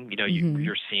speaking.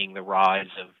 You're seeing the rise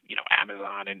of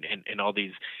Amazon and all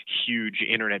these huge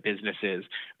internet businesses.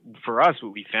 For us,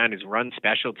 what we found is run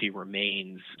specialty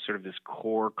remains sort of this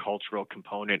core cultural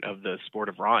component of the sport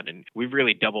of run. And we've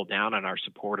really doubled down on our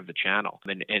support of the channel.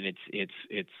 And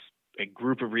it's a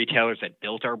group of retailers that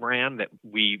built our brand that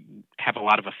we have a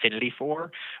lot of affinity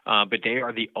for, but they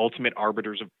are the ultimate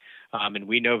arbiters of, and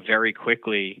we know very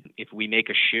quickly if we make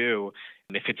a shoe,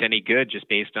 if it's any good just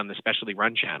based on the specialty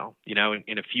run channel. You know,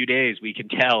 in a few days, we can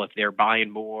tell if they're buying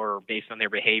more based on their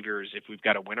behaviors, if we've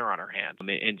got a winner on our hands.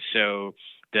 And so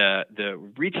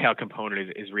the retail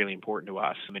component is really important to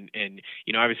us. And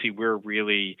you know, obviously we're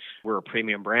a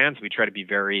premium brand, so we try to be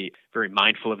very, very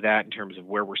mindful of that in terms of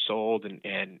where we're sold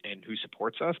and who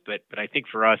supports us. But I think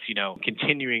for us, you know,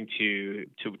 continuing to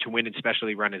win in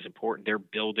specialty run is important. They're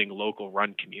building local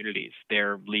run communities.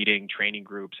 They're leading training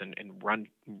groups and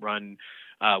run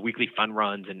weekly fun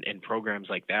runs and programs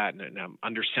like that. And I'm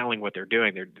underselling what they're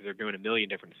doing. They're doing a million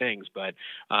different things, but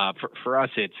for us,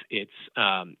 it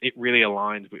really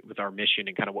aligns with our mission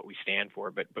and kind of what we stand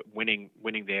for. But winning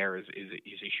there is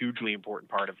a hugely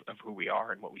important part of who we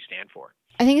are and what we stand for.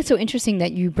 I think it's so interesting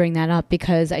that you bring that up,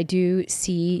 because I do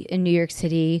see in New York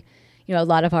City, you know, a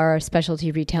lot of our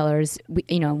specialty retailers,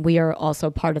 we are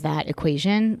also part of that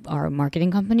equation. Our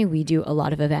marketing company, we do a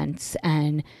lot of events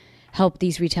and help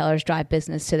these retailers drive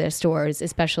business to their stores,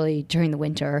 especially during the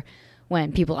winter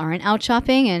when people aren't out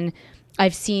shopping. And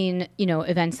I've seen, you know,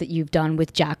 events that you've done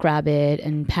with Jackrabbit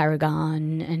and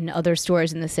Paragon and other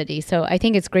stores in the city. So I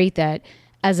think it's great that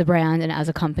as a brand and as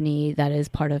a company, that is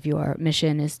part of your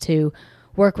mission, is to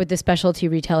work with the specialty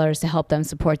retailers to help them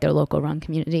support their local run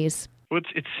communities. Well,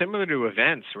 it's similar to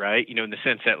events, right? You know, in the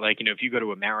sense that, like, you know, if you go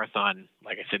to a marathon,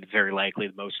 like I said, very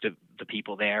likely most of the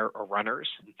people there are runners.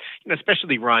 You know,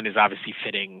 specialty run is obviously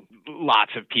fitting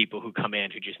lots of people who come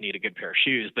in who just need a good pair of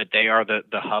shoes, but they are the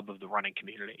hub of the running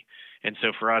community. And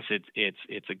so for us,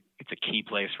 it's a key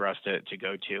place for us to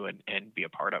go to and be a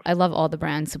part of. I love all the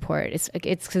brand support. It's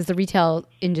because the retail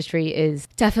industry is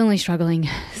definitely struggling.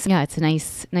 So yeah, it's a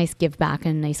nice give back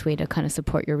and a nice way to kind of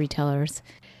support your retailers.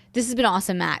 This has been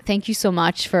awesome, Matt. Thank you so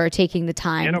much for taking the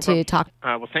time to talk.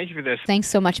 Well, thank you for this. Thanks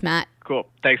so much, Matt. Cool.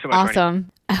 Thanks so much, Awesome. Marnie.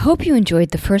 I hope you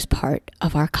enjoyed the first part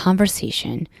of our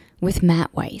conversation with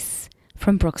Matt Weiss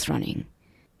from Brooks Running.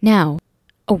 Now,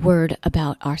 a word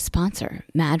about our sponsor,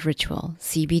 Mad Ritual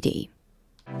CBD.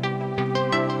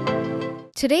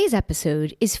 Today's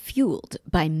episode is fueled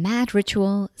by Mad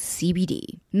Ritual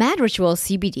CBD. Mad Ritual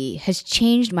CBD has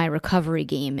changed my recovery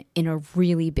game in a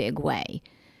really big way.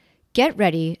 Get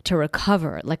ready to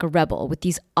recover like a rebel with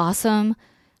these awesome,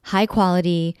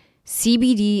 high-quality,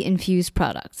 CBD-infused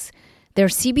products. Their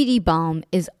CBD balm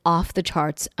is off the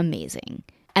charts amazing.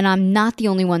 And I'm not the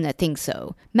only one that thinks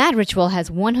so. Mad Ritual has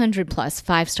 100-plus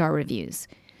 5-star reviews.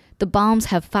 The balms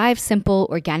have 5 simple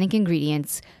organic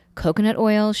ingredients: coconut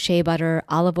oil, shea butter,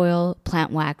 olive oil,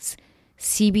 plant wax,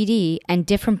 CBD, and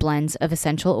different blends of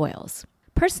essential oils.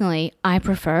 Personally, I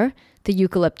prefer the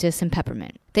eucalyptus and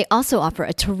peppermint. They also offer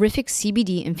a terrific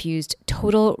CBD-infused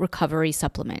total recovery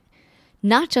supplement.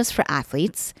 Not just for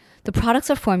athletes, the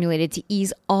products are formulated to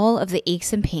ease all of the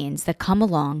aches and pains that come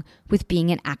along with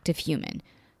being an active human.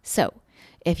 So,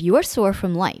 if you're sore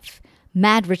from life,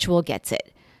 Mad Ritual gets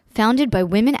it. Founded by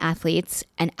women athletes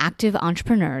and active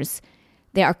entrepreneurs,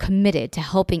 they are committed to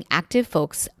helping active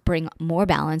folks bring more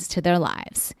balance to their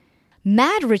lives.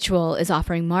 Mad Ritual is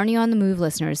offering Marnie on the Move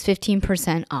listeners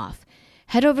 15% off.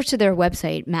 Head over to their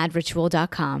website,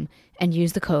 madritual.com, and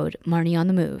use the code Marnie on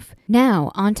the Move. Now,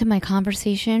 on to my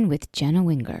conversation with Jenna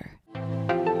Winger.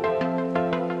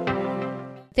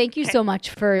 Thank you so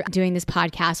much for doing this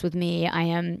podcast with me. I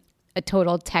am a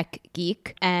total tech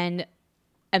geek, and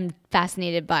I'm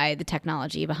fascinated by the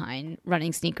technology behind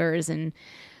running sneakers, and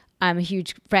I'm a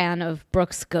huge fan of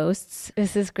Brooks Ghosts.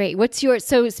 This is great.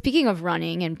 So speaking of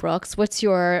running and Brooks, what's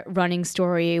your running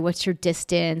story? What's your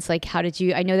distance? Like,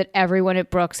 I know that everyone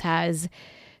at Brooks has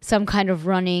some kind of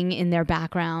running in their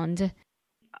background.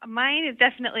 Mine is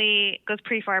definitely goes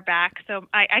pretty far back. So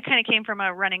I kind of came from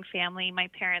a running family. My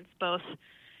parents both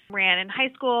ran in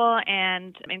high school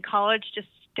and in college, just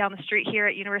down the street here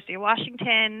at University of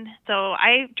Washington. So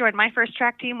I joined my first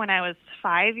track team when I was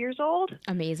 5 years old.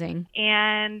 Amazing.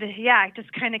 And yeah, I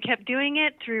just kind of kept doing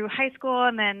it through high school.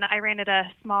 And then I ran at a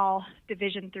small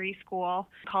Division III school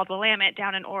called Willamette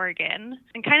down in Oregon.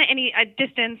 And kind of any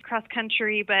distance, cross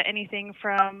country, but anything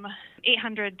from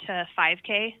 800 to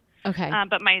 5K. Okay.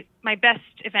 But my best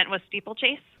event was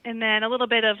steeplechase. And then a little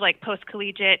bit of like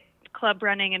post-collegiate club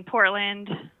running in Portland.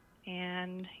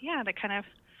 And yeah, that kind of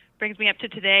brings me up to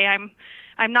today.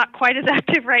 I'm not quite as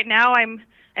active right now. I'm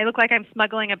I look like I'm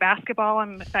smuggling a basketball.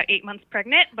 I'm about 8 months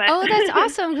pregnant. But Oh, that's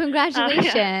awesome.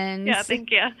 Congratulations. Yeah,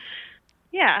 thank you.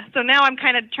 Yeah, so now I'm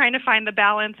kind of trying to find the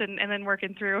balance and then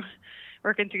working through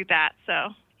that. So,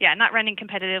 yeah, not running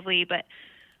competitively, but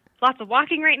lots of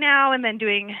walking right now and then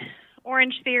doing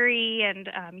Orange Theory and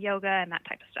yoga and that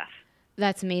type of stuff.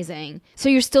 That's amazing. So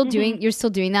you're still doing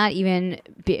that even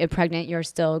pregnant. You're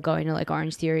still going to like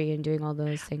Orange Theory and doing all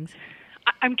those things.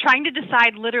 I'm trying to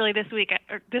decide literally this week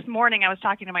or this morning. I was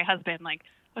talking to my husband like,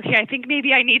 okay, I think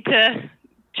maybe I need to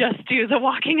just do the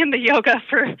walking and the yoga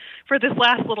for this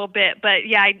last little bit. But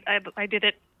yeah, I did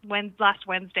it last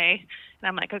Wednesday, and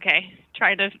I'm like, okay,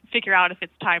 trying to figure out if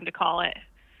it's time to call it.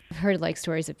 I've heard like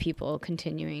stories of people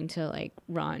continuing to like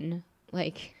run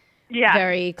like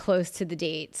very close to the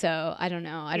date. So I don't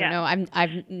know. I don't know.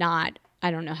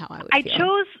 I don't know how I would feel. I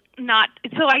chose not.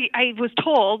 So I was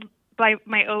told by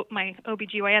my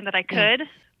OBGYN that I could,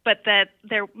 but that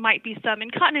there might be some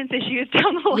incontinence issues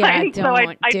down the line. So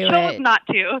I chose not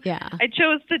to. Yeah. I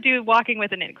chose to do walking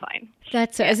with an incline.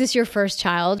 Is this your first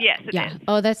child? Yes, it is.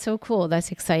 Oh, that's so cool.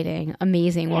 That's exciting.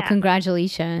 Amazing. Well,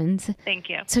 congratulations. Thank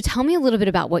you. So tell me a little bit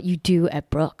about what you do at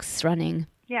Brooks Running.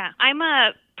 Yeah, I'm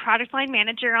a product line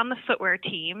manager on the footwear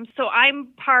team. So I'm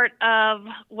part of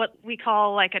what we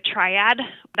call like a triad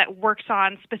that works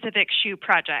on specific shoe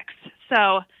projects.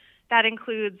 So that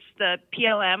includes the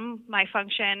PLM, my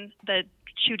function, the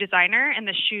shoe designer, and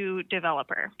the shoe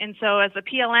developer. And so as a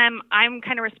PLM, I'm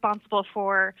kind of responsible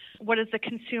for what does the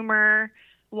consumer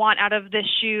want out of this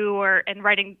shoe and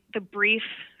writing the brief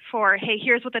for, hey,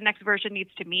 here's what the next version needs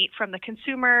to meet from the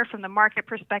consumer, from the market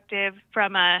perspective,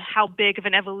 from how big of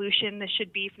an evolution this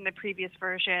should be from the previous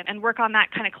version, and work on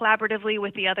that kind of collaboratively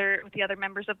with the other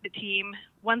members of the team.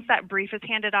 Once that brief is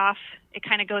handed off, it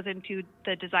kind of goes into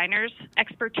the designer's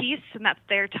expertise, and that's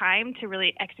their time to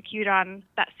really execute on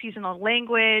that seasonal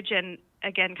language and,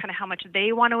 again, kind of how much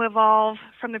they want to evolve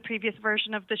from the previous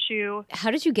version of the shoe.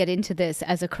 How did you get into this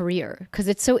as a career? Because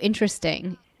it's so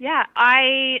interesting. Yeah,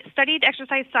 I studied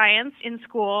exercise science in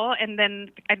school, and then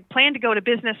I planned to go to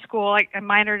business school. I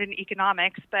minored in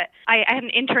economics, but I had an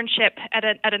internship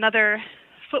at another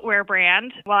footwear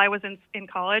brand while I was in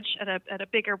college at a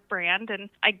bigger brand, and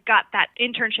I got that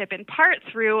internship in part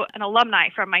through an alumni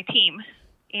from my team.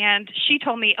 And she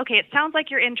told me, okay, it sounds like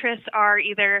your interests are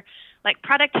either like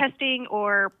product testing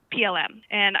or PLM.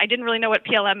 And I didn't really know what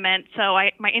PLM meant, so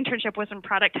my internship was in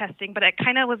product testing, but it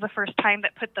kind of was the first time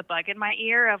that put the bug in my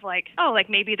ear of like, oh, like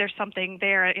maybe there's something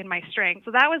there in my strength.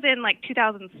 So that was in like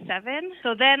 2007.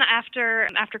 So then after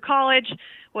college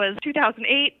was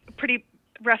 2008, pretty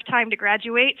rough time to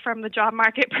graduate from the job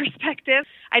market perspective.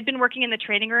 I'd been working in the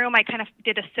training room. I kind of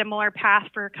did a similar path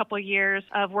for a couple of years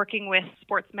of working with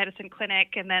sports medicine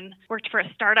clinic, and then worked for a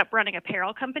startup running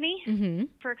apparel company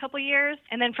for a couple of years.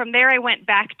 And then from there, I went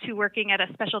back to working at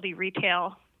a specialty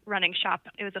retail running shop.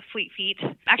 It was a Fleet Feet.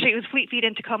 Actually, it was Fleet Feet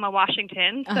in Tacoma,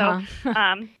 Washington. So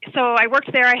I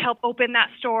worked there. I helped open that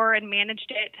store and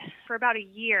managed it for about a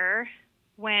year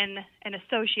when an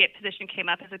associate position came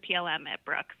up as a PLM at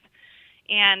Brooks.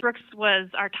 And Brooks was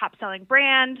our top-selling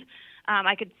brand.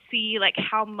 I could see like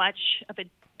how much of a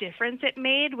difference it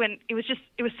made when it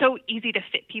was so easy to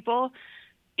fit people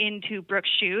into Brooks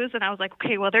shoes. And I was like,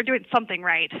 okay, well, they're doing something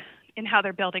right in how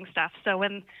they're building stuff. So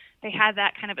when they had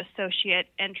that kind of associate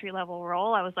entry-level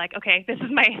role, I was like, okay, this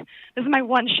is my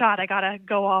one shot. I gotta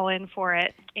go all in for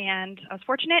it. And I was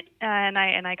fortunate, and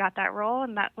I got that role,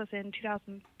 and that was in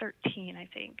 2013, I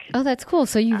think. Oh, that's cool.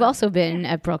 So you've also been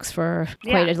at Brooks for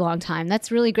quite a long time.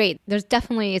 That's really great. There's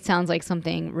definitely, it sounds like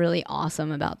something really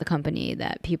awesome about the company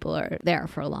that people are there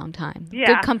for a long time. Yeah,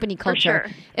 good company culture. For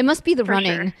sure. It must be the for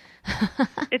running. Sure.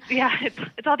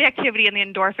 It's all the activity and the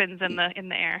endorphins in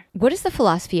the air. What is the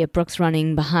philosophy at Brooks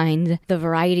Running behind the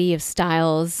variety of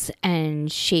styles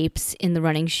and shapes in the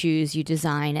running shoes you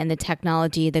design and the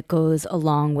technology that goes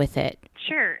along with it?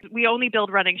 Sure. We only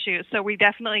build running shoes, so we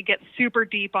definitely get super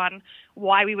deep on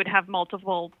why we would have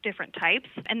multiple different types.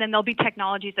 And then there'll be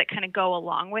technologies that kind of go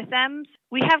along with them.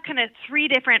 We have kind of three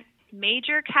different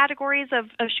major categories of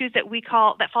shoes that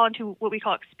fall into what we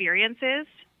call experiences.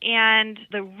 And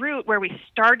the route where we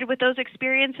started with those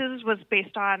experiences was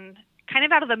based on kind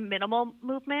of out of the minimal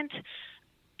movement.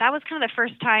 That was kind of the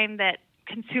first time that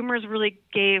consumers really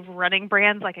gave running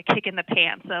brands like a kick in the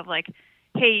pants of like,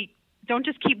 hey, don't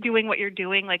just keep doing what you're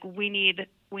doing. Like we need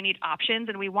options,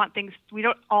 and we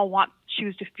don't all want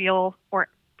shoes to feel or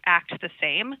act the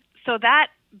same. So that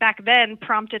back then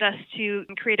prompted us to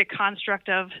create a construct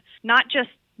of not just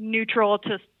neutral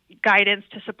to guidance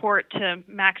to support to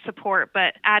max support,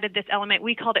 but added this element.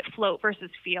 We called it float versus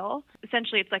feel.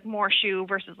 Essentially, it's like more shoe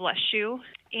versus less shoe.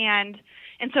 And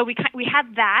so we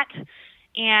had that.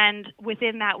 And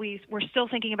within that, we're still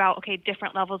thinking about, okay,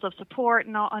 different levels of support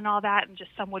and all that, and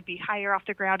just some would be higher off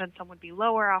the ground and some would be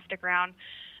lower off the ground.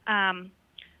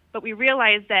 But we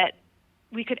realized that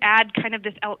we could add kind of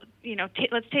this,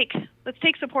 let's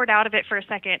take support out of it for a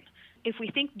second. If we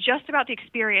think just about the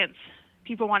experience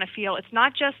people want to feel, it's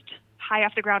not just high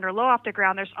off the ground or low off the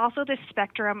ground. There's also this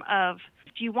spectrum of,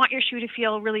 do you want your shoe to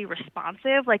feel really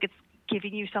responsive, like it's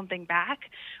giving you something back,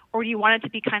 or do you want it to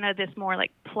be kind of this more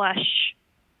like plush,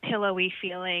 pillowy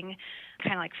feeling,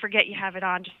 kind of like forget you have it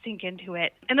on, just sink into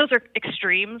it. And those are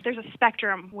extremes. There's a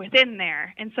spectrum within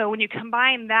there. And so when you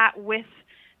combine that with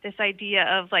this idea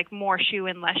of like more shoe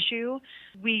and less shoe,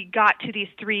 we got to these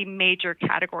three major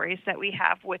categories that we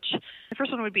have, which the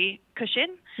first one would be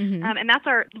cushion. Mm-hmm. And that's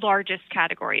our largest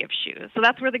category of shoes. So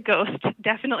that's where the Ghost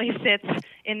definitely sits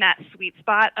in that sweet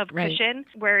spot of cushion,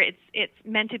 where it's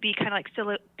meant to be kind of like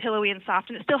still pillowy and soft,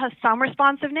 and it still has some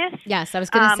responsiveness. Yes, I was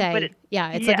going to say,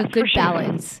 it's like a good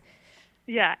balance.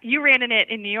 Yeah, you ran in it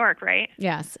in New York, right?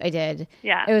 Yes, I did.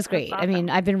 Yeah, it was great. Awesome. I mean,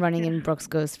 I've been running in Brooks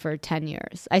Ghost for 10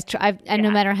 years.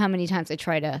 No matter how many times I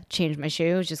try to change my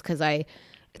shoes, just because I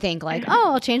think like,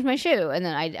 oh, I'll change my shoe, and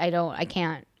then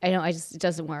it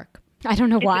doesn't work. I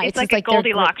don't know why. It's like a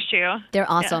Goldilocks shoe. They're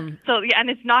awesome. Yeah. So and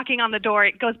it's knocking on the door.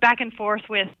 It goes back and forth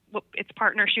with its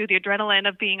partner shoe, the Adrenaline,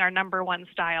 of being our number one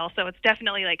style. So it's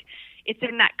definitely like, it's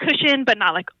in that cushion, but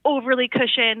not like overly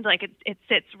cushioned. Like it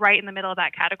sits right in the middle of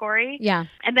that category. Yeah.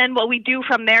 And then what we do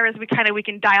from there is we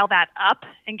can dial that up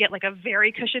and get like a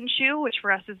very cushioned shoe, which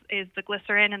for us is the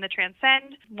Glycerin and the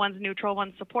Transcend. One's neutral,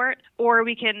 one's support. Or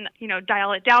we can,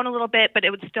 dial it down a little bit, but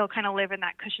it would still kind of live in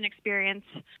that cushion experience.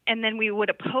 And then we would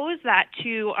oppose that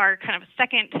to our kind of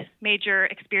second major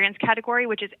experience category,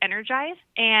 which is Energize.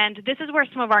 And this is where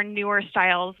some of our newer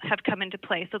styles have come into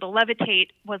play. So the Levitate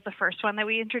was the first one that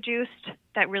we introduced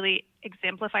that really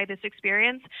exemplified this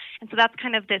experience. And so that's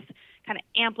kind of this kind of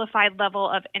amplified level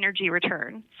of energy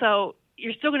return. So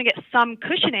you're still going to get some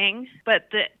cushioning, but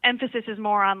the emphasis is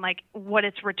more on like what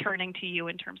it's returning to you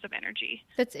in terms of energy.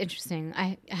 That's interesting.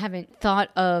 I haven't thought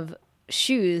of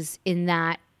shoes in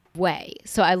that way.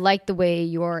 So I like the way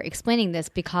you're explaining this,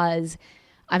 because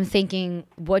I'm thinking,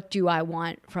 what do I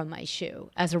want from my shoe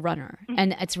as a runner? Mm-hmm.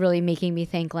 And it's really making me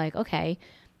think like, okay,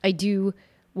 I do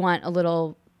want a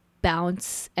little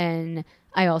bounce, and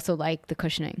I also like the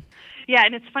cushioning. Yeah,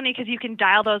 and it's funny because you can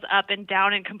dial those up and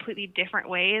down in completely different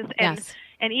ways. And yes.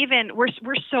 And even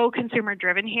we're so consumer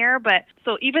driven here, but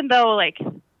so even though like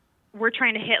we're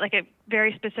trying to hit like a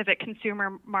very specific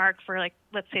consumer mark for like,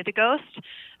 let's say the Ghost,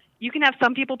 you can have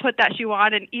some people put that shoe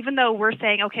on, and even though we're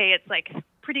saying, okay, it's like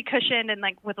pretty cushioned and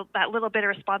like with that little bit of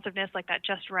responsiveness, like that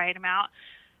just right amount,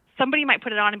 somebody might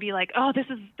put it on and be like, oh, this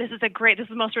is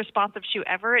the most responsive shoe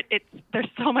ever. There's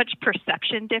so much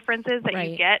perception differences that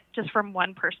you get just from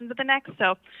one person to the next.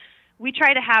 So we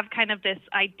try to have kind of this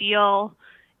ideal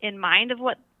in mind of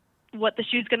what the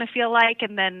shoe's going to feel like,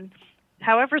 and then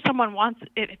however someone wants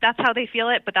it, if that's how they feel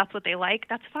it, but that's what they like,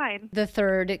 that's fine. The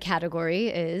third category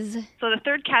is? So the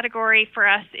third category for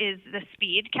us is the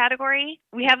speed category.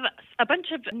 We have a bunch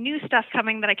of new stuff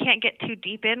coming that I can't get too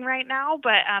deep in right now,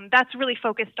 but that's really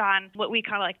focused on what we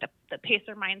call like the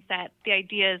pacer mindset. The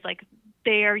idea is like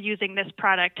they are using this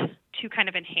product to kind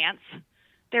of enhance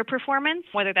their performance,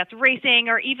 whether that's racing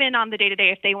or even on the day-to-day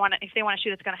if they want a shoe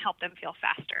that's going to help them feel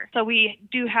faster. So we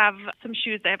do have some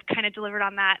shoes that have kind of delivered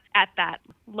on that at that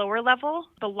lower level.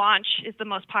 The Launch is the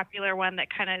most popular one that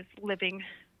kind of is living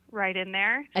right in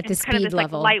there. At the speed kind of this,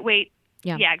 level. Like, lightweight.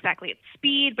 Yeah, exactly. It's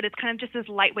speed, but it's kind of just this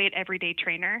lightweight everyday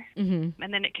trainer. Mm-hmm.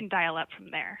 And then it can dial up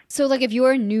from there. So like if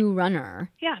you're a new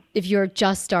runner, yeah, if you're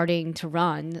just starting to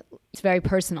run, it's very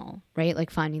personal, right? Like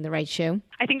finding the right shoe.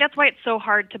 I think that's why it's so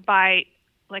hard to buy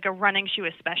like a running shoe,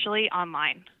 especially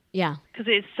online. Yeah. Because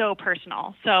it is so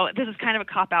personal. So this is kind of a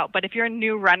cop-out, but if you're a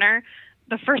new runner,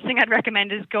 the first thing I'd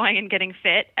recommend is going and getting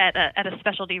fit at a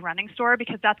specialty running store,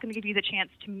 because that's going to give you the chance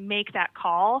to make that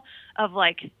call of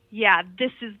like, yeah,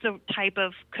 this is the type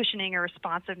of cushioning or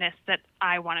responsiveness that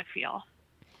I want to feel.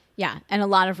 Yeah, and a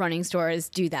lot of running stores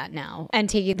do that now and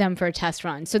take them for a test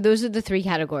run. So those are the three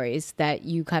categories that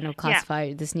you kind of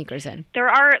classify the sneakers in. There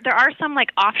are some like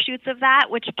offshoots of that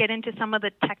which get into some of the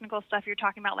technical stuff you're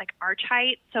talking about, like arch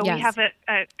height. So we have a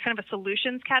kind of a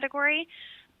solutions category,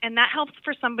 and that helps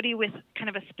for somebody with kind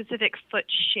of a specific foot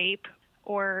shape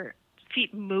or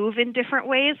feet move in different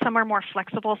ways. Some are more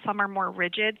flexible, some are more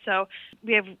rigid. So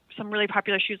we have some really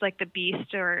popular shoes like the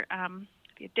Beast or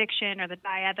the addiction or the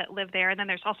dyad that live there. And then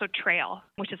there's also trail,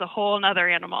 which is a whole other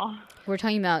animal. We're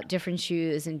talking about different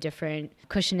shoes and different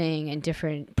cushioning and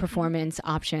different performance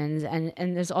options. And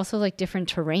there's also like different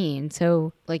terrain.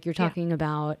 So like you're talking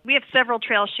about. We have several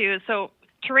trail shoes. So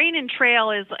terrain and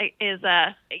trail is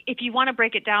if you want to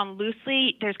break it down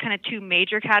loosely, there's kind of two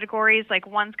major categories. Like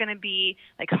one's going to be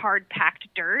like hard packed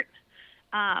dirt.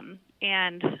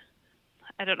 And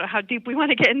I don't know how deep we want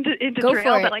to get into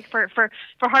trail, but like for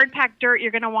hard packed dirt,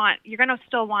 you're gonna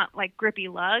still want like grippy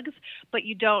lugs, but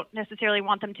you don't necessarily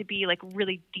want them to be like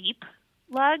really deep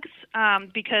lugs,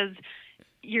 because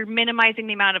you're minimizing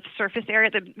the amount of surface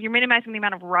area, you're minimizing the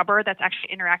amount of rubber that's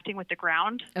actually interacting with the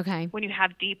ground. Okay. When you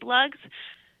have deep lugs.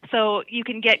 So you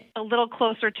can get a little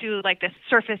closer to like the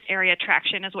surface area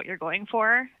traction is what you're going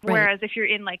for. Right. Whereas if you're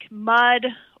in like mud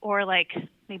or like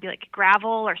maybe like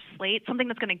gravel or slate, something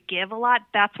that's going to give a lot,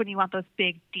 that's when you want those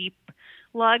big, deep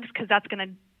lugs, because that's going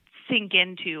to sink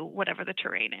into whatever the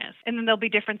terrain is. And then there'll be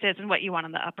differences in what you want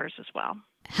on the uppers as well.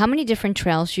 How many different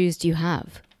trail shoes do you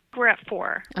have? We're at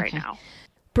 4 right now.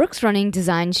 Brooks Running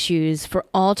designs shoes for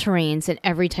all terrains and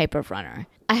every type of runner.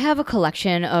 I have a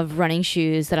collection of running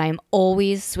shoes that I am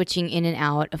always switching in and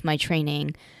out of my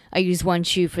training. I use one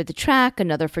shoe for the track,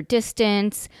 another for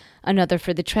distance, another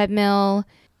for the treadmill.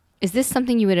 Is this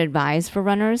something you would advise for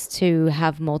runners, to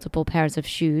have multiple pairs of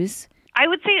shoes? I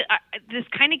would say this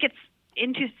kind of gets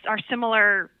into our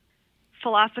similar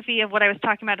philosophy of what I was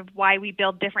talking about, of why we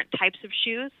build different types of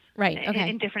shoes, right? Okay.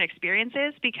 in different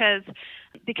experiences, because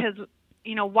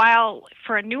you know, while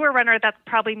for a newer runner, that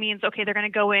probably means, okay, they're going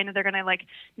to go in and they're going to like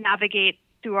navigate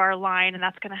through our line, and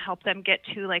that's going to help them get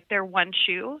to like their one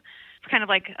shoe. It's kind of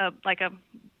like a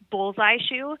bullseye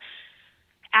shoe.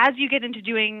 As you get into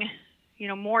doing, you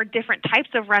know, more different types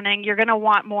of running, you're going to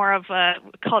want more of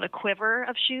called a quiver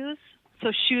of shoes.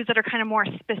 So shoes that are kind of more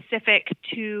specific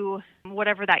to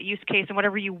whatever that use case and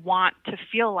whatever you want to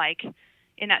feel like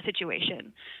in that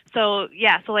situation. So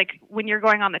like when you're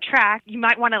going on the track, you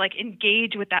might want to like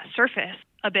engage with that surface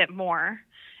a bit more,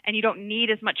 and you don't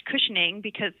need as much cushioning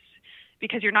because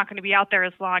you're not going to be out there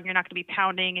as long. You're not going to be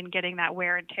pounding and getting that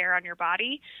wear and tear on your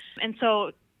body. And so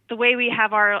the way we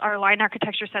have our line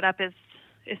architecture set up is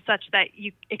such that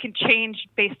it can change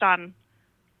based on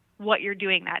what you're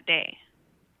doing that day.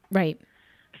 Right.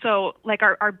 So like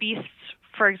our beasts,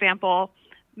 for example,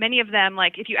 many of them,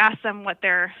 like if you ask them what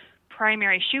their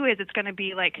primary shoe is, it's going to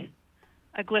be like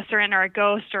a Glycerin or a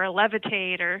Ghost or a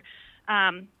Levitate, or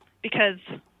because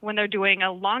when they're doing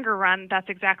a longer run, that's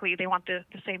exactly, they want the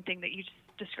same thing that you just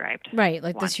described. Right,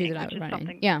 like the shoe that I would run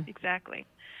in. Yeah. Exactly.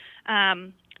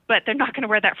 But they're not going to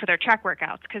wear that for their track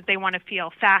workouts because they want to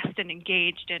feel fast and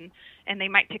engaged, and they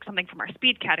might pick something from our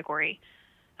speed category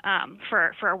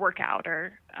for a workout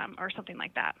or something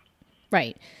like that.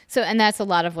 Right. So, and that's a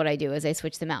lot of what I do is I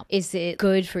switch them out. Is it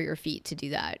good for your feet to do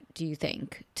that, do you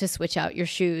think, to switch out your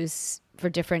shoes for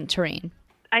different terrain?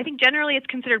 I think generally it's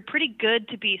considered pretty good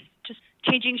to be just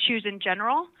changing shoes in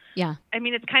general. Yeah. I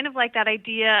mean, it's kind of like that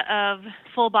idea of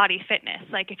full body fitness.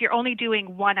 Like if you're only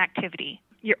doing one activity,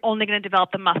 you're only going to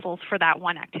develop the muscles for that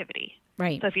one activity.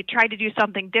 Right. So if you try to do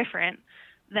something different,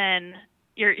 then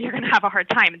you're going to have a hard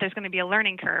time. There's going to be a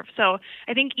learning curve. So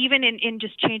I think even in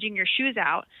just changing your shoes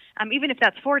out, even if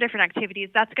that's 4 different activities,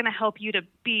 that's going to help you to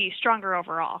be stronger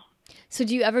overall. So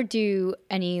do you ever do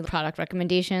any product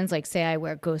recommendations? Like say I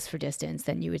wear Ghost for distance,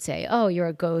 then you would say, oh, you're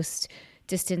a Ghost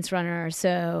distance runner,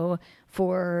 so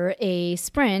for a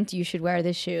sprint, you should wear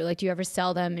this shoe. Like, do you ever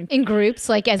sell them in groups,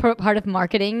 like as part of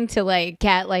marketing to like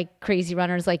get like crazy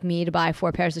runners like me to buy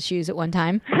 4 pairs of shoes at one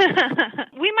time?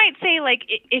 We might say like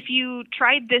if you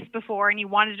tried this before and you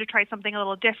wanted to try something a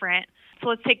little different. So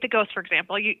let's take the Ghost, for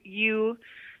example.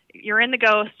 You're in the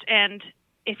Ghost, and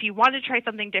if you wanted to try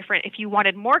something different, if you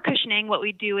wanted more cushioning, what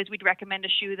we'd do is we'd recommend a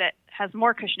shoe that has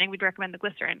more cushioning. We'd recommend the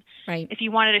Glycerin. Right. If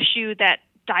you wanted a shoe that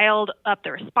dialed up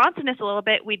the responsiveness a little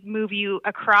bit, we'd move you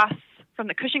across from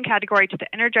the cushion category to the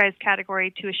energized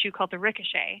category to a shoe called the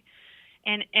Ricochet.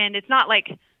 And it's not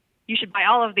like you should buy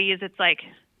all of these. It's like,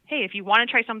 hey, if you want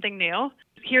to try something new,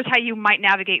 here's how you might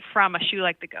navigate from a shoe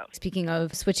like the Ghost. Speaking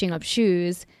of switching up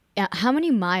shoes, how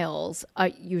many miles are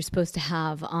you supposed to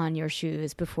have on your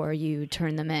shoes before you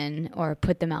turn them in or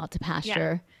put them out to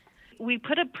pasture? Yeah. We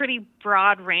put a pretty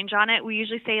broad range on it. We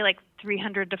usually say like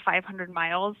 300 to 500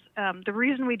 miles. The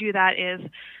reason we do that is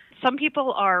some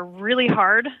people are really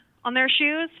hard on their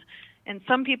shoes, and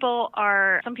some people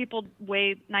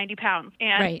weigh 90 pounds.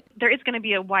 And right. There is going to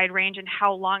be a wide range in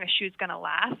how long a shoe is going to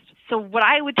last. So what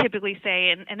I would typically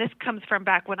say, and this comes from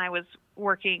back when I was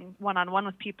working one-on-one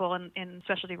with people in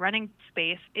specialty running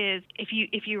space, is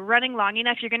if you're running long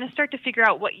enough, you're going to start to figure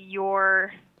out what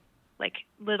your like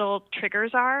little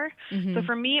triggers are. So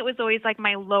for me, it was always like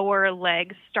my lower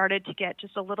legs started to get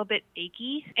just a little bit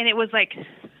achy. And it was like,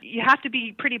 you have to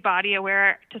be pretty body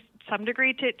aware to some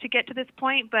degree to get to this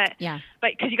point, but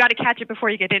because you got to catch it before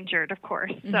you get injured, of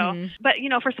course. So, but you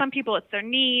know, for some people it's their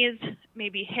knees,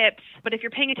 maybe hips. But if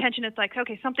you're paying attention, it's like,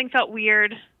 okay, something felt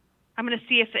weird. I'm going to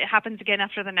see if it happens again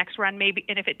after the next run, maybe.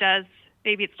 And if it does,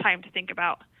 maybe it's time to think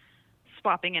about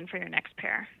swapping in for your next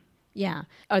pair. Yeah.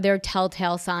 Are there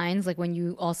telltale signs, like when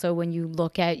you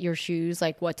look at your shoes,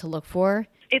 like what to look for?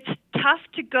 It's tough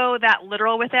to go that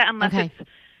literal with it unless it's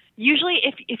usually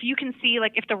if you can see,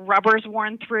 like if the rubber's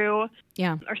worn through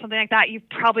or something like that, you've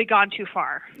probably gone too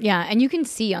far. Yeah. And you can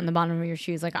see on the bottom of your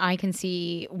shoes, like I can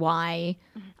see why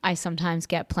I sometimes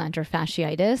get plantar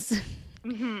fasciitis.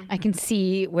 I can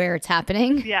see where it's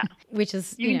happening. Yeah. Which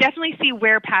is, you can definitely see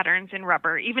wear patterns in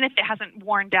rubber. Even if it hasn't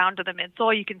worn down to the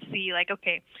midsole, you can see like,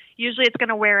 okay, usually it's going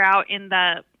to wear out in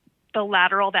the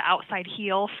lateral, the outside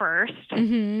heel first.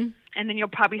 And then you'll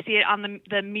probably see it on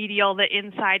the medial, the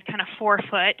inside kind of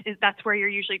forefoot. That's where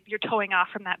you're toeing off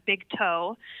from that big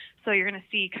toe. So you're going to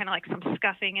see kind of like some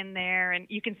scuffing in there, and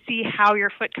you can see how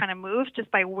your foot kind of moves just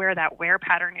by where that wear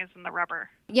pattern is in the rubber.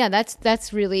 Yeah,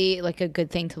 that's really like a good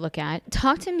thing to look at.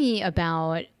 Talk to me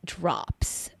about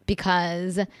drops,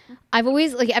 because I've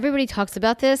always, like, everybody talks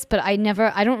about this, but I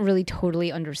don't really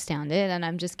totally understand it, and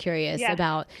I'm just curious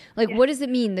about like what does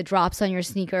it mean, the drops on your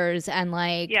sneakers, and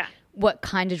like what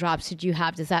kind of drops did you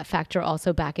have? Does that factor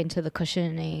also back into the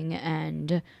cushioning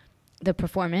and the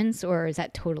performance, or is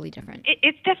that totally different?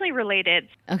 It's definitely related.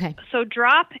 Okay. So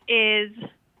drop is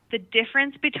the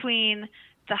difference between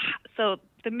the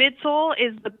midsole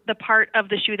is the part of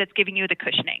the shoe that's giving you the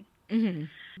cushioning.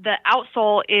 The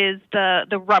outsole is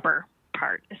the rubber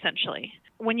part, essentially.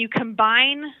 When you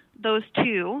combine those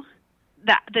two,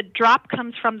 the drop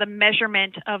comes from the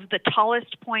measurement of the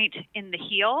tallest point in the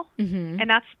heel,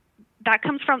 and that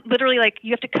comes from literally, like, you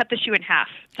have to cut the shoe in half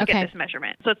to get this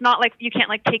measurement. So it's not like you can't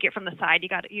like take it from the side.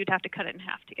 You'd have to cut it in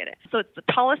half to get it. So it's the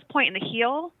tallest point in the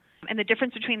heel, and the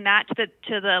difference between that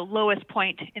to the lowest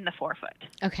point in the forefoot.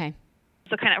 Okay.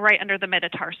 So kind of right under the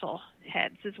metatarsal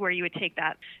heads is where you would take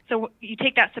that. So you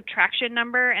take that subtraction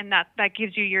number, and that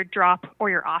gives you your drop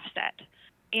or your offset.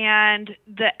 And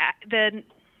the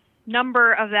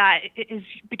number of that is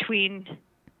between,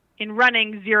 in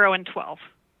running, 0 and 12.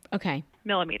 Okay.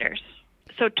 Millimeters.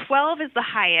 So 12 is the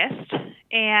highest,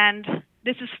 and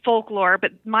this is folklore,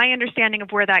 but my understanding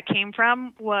of where that came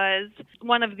from was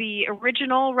one of the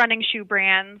original running shoe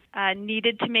brands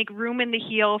needed to make room in the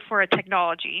heel for a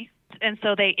technology, and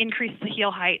so they increased the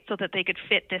heel height so that they could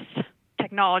fit this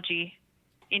technology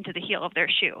into the heel of their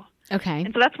shoe. Okay.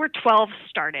 And so that's where 12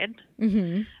 started,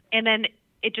 and then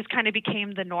it just kind of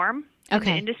became the norm in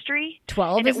the industry.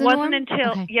 12 and is the norm? It wasn't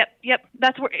until, yep,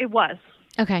 that's where it was.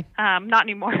 Okay. Not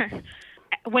anymore.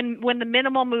 When the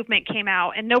minimal movement came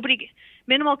out, and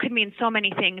minimal could mean so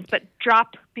many things, but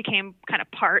drop became kind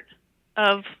of part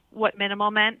of what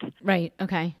minimal meant. Right.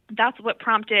 Okay. That's what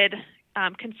prompted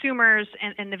consumers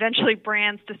and eventually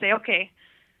brands to say, okay,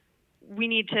 we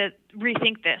need to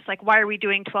rethink this. Like, why are we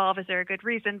doing 12? Is there a good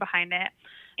reason behind it?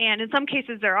 And in some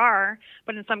cases there are,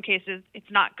 but in some cases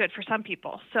it's not good for some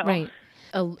people. So right.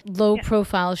 A low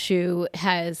profile shoe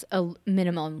has a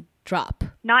minimum drop.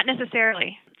 Not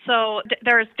necessarily. So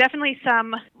there's definitely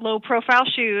some low profile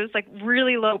shoes, like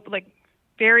really low, like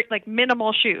very like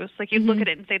minimal shoes. Like you look at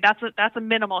it and say that's a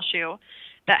minimal shoe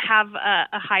that have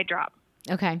a high drop.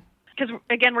 Okay. Because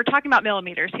again, we're talking about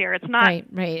millimeters here. It's not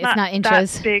right. It's not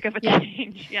inches. That big of a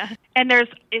change. Yeah. And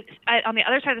on the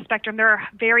other side of the spectrum, there are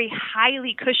very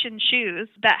highly cushioned shoes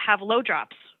that have low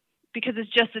drops because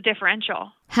it's just a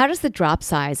differential. How does the drop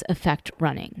size affect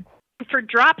running? For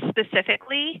drops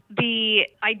specifically, the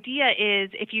idea is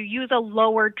if you use a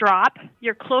lower drop,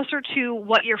 you're closer to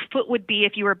what your foot would be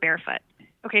if you were barefoot.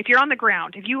 Okay, if you're on the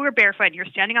ground, if you were barefoot and you're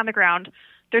standing on the ground,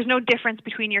 there's no difference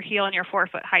between your heel and your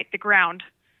forefoot height. The ground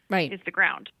is the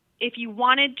ground. If you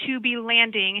wanted to be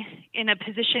landing in a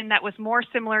position that was more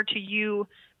similar to you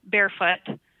barefoot,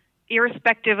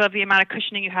 irrespective of the amount of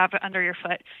cushioning you have under your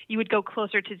foot, you would go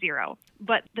closer to 0.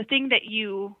 But the thing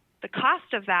the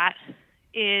cost of that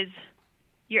is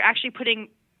you're actually putting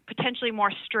potentially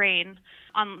more strain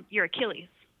on your Achilles.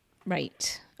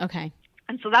 Right. Okay.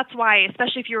 And so that's why,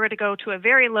 especially if you were to go to a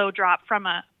very low drop from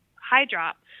a high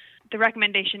drop, the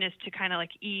recommendation is to kind of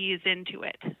like ease into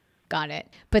it. Got it.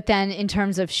 But then in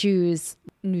terms of shoes,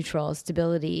 neutral,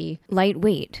 stability,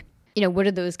 lightweight, what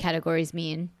do those categories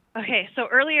mean? Okay, so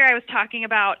earlier I was talking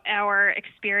about our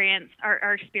experiences,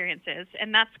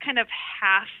 and that's kind of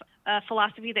half a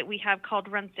philosophy that we have called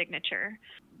Run Signature.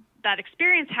 that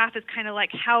experience half is kind of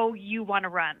like how you want to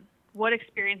run. What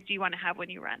experience do you want to have when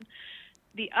you run?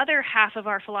 The other half of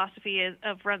our philosophy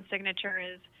of Run Signature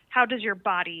is how does your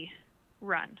body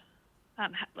run?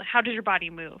 How does your body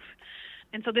move?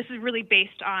 And so this is really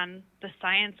based on the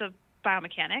science of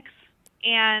biomechanics.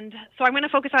 And so I'm going to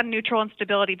focus on neutral and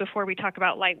stability before we talk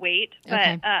about lightweight.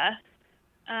 Okay.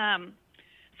 But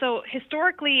so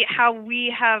historically, how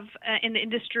we have in the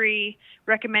industry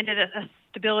recommended a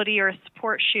stability or a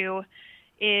support shoe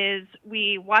is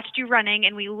we watched you running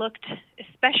and we looked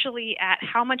especially at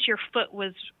how much your foot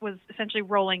was essentially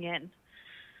rolling in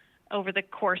over the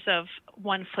course of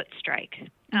one foot strike.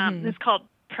 This is called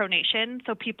pronation.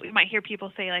 So you might hear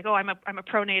people say like, "Oh, I'm a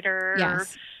pronator,"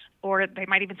 Yes. or they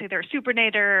might even say they're a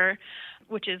supernator,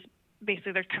 which is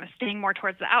basically they're kind of staying more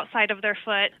towards the outside of their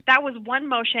foot. That was one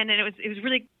motion, and it was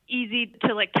really easy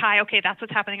to like tie, okay, that's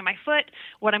what's happening in my foot.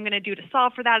 What I'm going to do to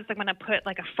solve for that is I'm going to put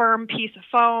like a firm piece of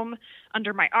foam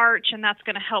under my arch, and that's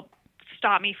going to help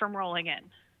stop me from rolling in.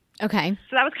 Okay.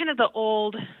 So that was kind of the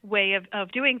old way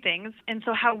of doing things. And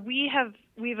so how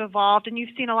we've evolved, and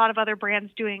you've seen a lot of other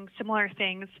brands doing similar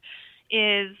things,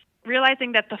 is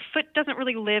realizing that the foot doesn't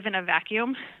really live in a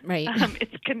vacuum. Right.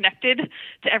 It's connected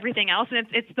to everything else, and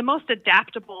it's the most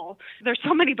adaptable. There's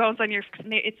so many bones on your foot.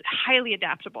 It's highly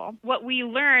adaptable. What we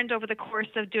learned over the course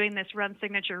of doing this Run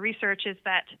Signature research is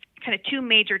that kind of two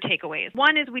major takeaways.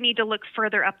 One is we need to look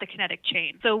further up the kinetic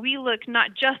chain. So we look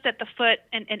not just at the foot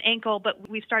and ankle, but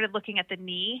we started looking at the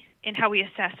knee and how we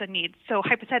assess a need. So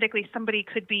hypothetically, somebody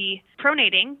could be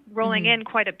pronating, rolling in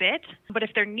quite a bit, but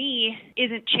if their knee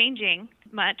isn't changing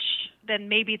much, then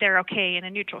maybe they're okay in a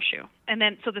neutral shoe. And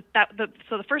then so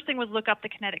the first thing was look up the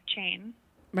kinetic chain.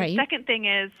 Right. The second thing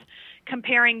is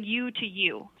comparing you to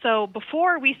you. So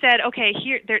before we said, okay,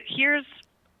 here's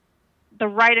the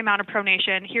right amount of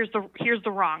pronation, here's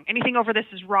the wrong. Anything over this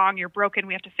is wrong, you're broken,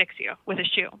 we have to fix you with a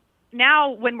shoe.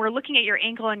 Now, when we're looking at your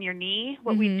ankle and your knee,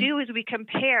 what we do is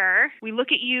we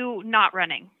look at you not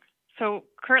running. So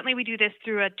currently we do this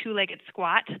through a two-legged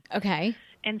squat. Okay.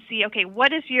 And see, okay,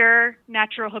 what is your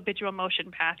natural habitual motion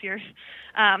path? Sorry,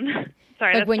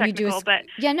 Like that's when technical, you do but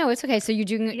yeah, no, it's okay. So you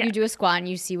do a squat and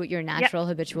you see what your natural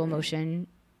habitual motion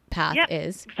path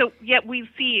is. So we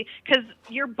see, because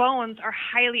your bones are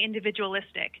highly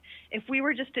individualistic. If we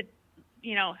were just to,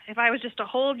 if I was just to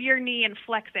hold your knee and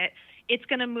flex it, it's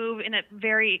going to move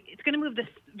this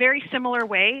very similar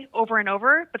way over and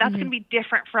over, but that's going to be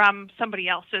different from somebody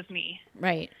else's knee.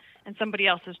 Right. And somebody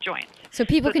else's joints. So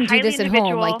people can it's do this at home,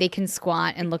 individual. like they can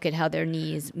squat and look at how their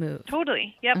knees move.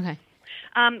 Totally. Yep. Okay.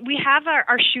 We have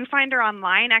our shoe finder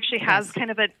online actually has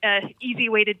kind of a easy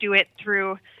way to do it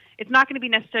through. It's not going to be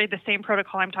necessarily the same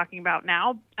protocol I'm talking about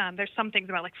now. There's some things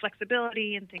about like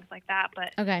flexibility and things like that,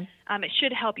 but it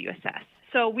should help you assess.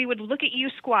 So we would look at you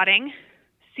squatting,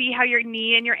 see how your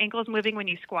knee and your ankle is moving when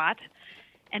you squat,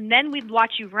 and then we'd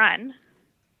watch you run,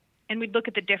 and we'd look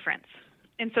at the difference.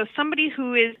 And so somebody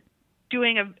who is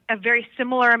doing a very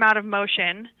similar amount of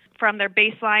motion from their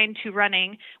baseline to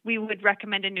running, we would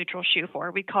recommend a neutral shoe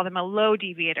for. We call them a low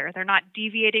deviator. They're not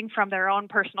deviating from their own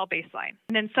personal baseline.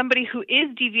 And then somebody who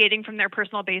is deviating from their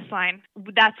personal baseline,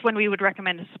 that's when we would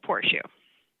recommend a support shoe.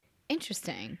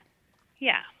 Interesting.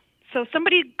 Yeah. So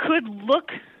somebody could look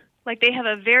like they have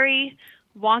a very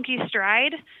wonky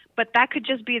stride, but that could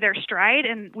just be their stride,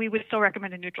 and we would still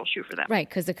recommend a neutral shoe for them. Right,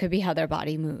 because it could be how their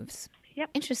body moves.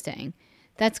 Yep. Interesting.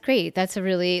 That's great. That's a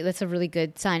really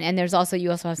good sign. And you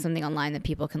also have something online that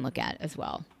people can look at as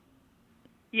well.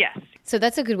 Yes. So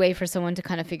that's a good way for someone to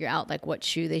kind of figure out like what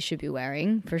shoe they should be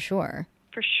wearing, for sure.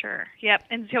 For sure. Yep.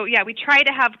 And so we try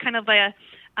to have kind of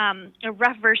a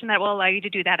rough version that will allow you to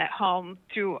do that at home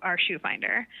through our shoe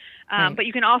finder. Right. But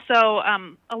you can also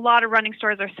a lot of running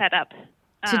stores are set up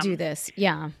to do this.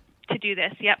 Yeah. To do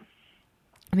this. Yep.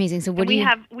 Amazing. So we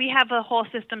have a whole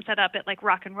system set up at like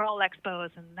Rock and Roll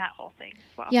Expos and that whole thing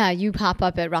as well. Yeah, you pop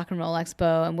up at Rock and Roll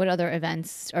Expo, and what other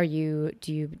events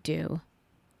do you do?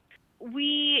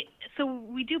 We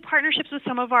do partnerships with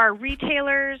some of our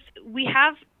retailers. We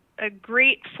have a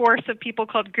great force of people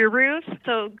called gurus.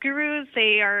 So gurus,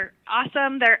 they are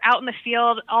awesome. They're out in the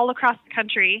field all across the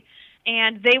country,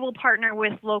 and they will partner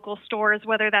with local stores,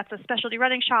 whether that's a specialty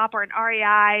running shop or an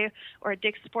REI or a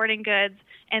Dick's Sporting Goods,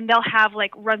 and they'll have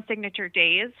like Run Signature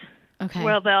days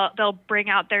where they'll bring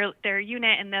out their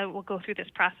unit and we'll go through this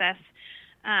process.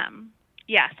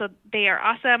 So they are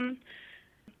awesome.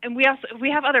 And we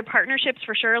have other partnerships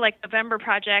for sure, like November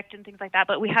Project and things like that,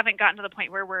 but we haven't gotten to the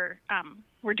point where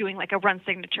we're doing like a Run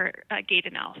Signature gait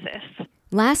analysis.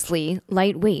 Lastly,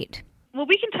 lightweight. Well,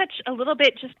 we can touch a little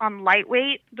bit just on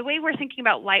lightweight. The way we're thinking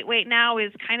about lightweight now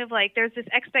is kind of like there's this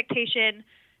expectation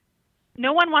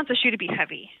no one wants a shoe to be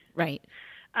heavy. Right.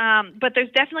 But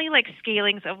there's definitely like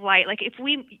scalings of light. Like if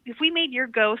we made your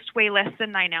Ghost weigh less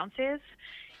than 9 ounces,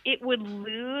 it would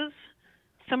lose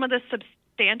some of the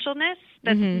substantialness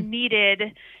that's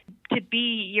needed to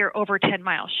be your over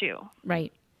 10-mile shoe.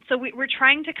 Right. So we're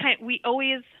trying to we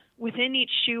always, within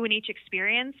each shoe and each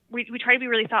experience, we try to be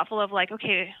really thoughtful of like,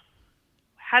 okay,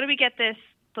 how do we get this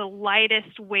the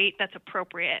lightest weight that's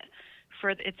appropriate for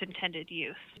its intended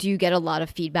use? Do you get a lot of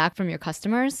feedback from your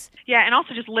customers? Yeah, and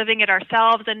also just living it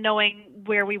ourselves and knowing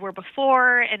where we were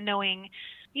before and knowing,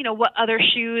 what other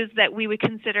shoes that we would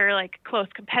consider like close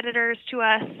competitors to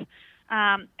us,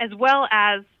 as well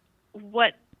as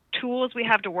what tools we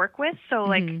have to work with. So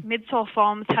like midsole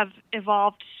foams have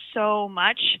evolved so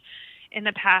much in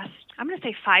the past, I'm going to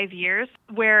say 5 years,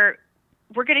 where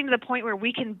we're getting to the point where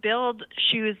we can build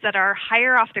shoes that are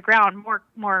higher off the ground,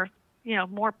 more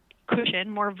cushion,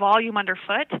 more volume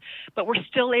underfoot, but we're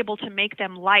still able to make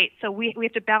them light. So we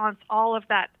have to balance all of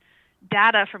that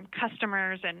data from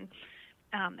customers and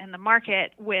the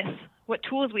market with what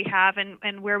tools we have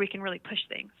and where we can really push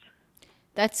things.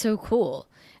 That's so cool.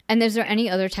 And is there any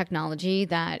other technology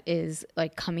that is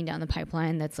like coming down the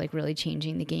pipeline that's like really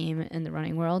changing the game in the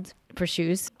running world for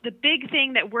shoes? The big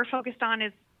thing that we're focused on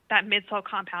is that midsole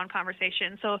compound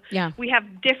conversation. So we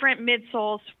have different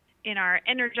midsoles in our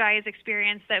Energize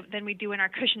experience than we do in our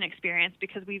cushion experience,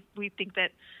 because we think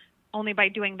that only by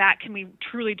doing that can we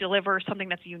truly deliver something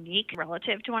that's unique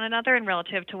relative to one another and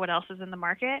relative to what else is in the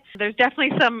market. There's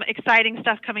definitely some exciting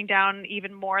stuff coming down,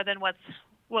 even more than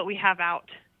what we have out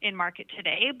in market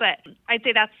today, but I'd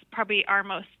say that's probably our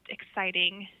most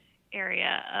exciting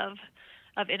area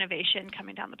of innovation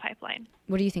coming down the pipeline.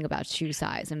 What do you think about shoe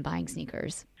size and buying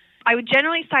sneakers? I would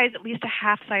generally size at least a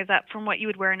half size up from what you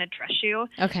would wear in a dress shoe.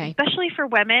 Okay. Especially for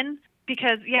women,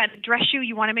 because a dress shoe,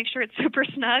 you want to make sure it's super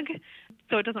snug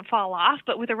so it doesn't fall off.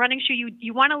 But with a running shoe,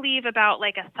 you want to leave about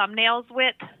like a thumbnail's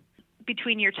width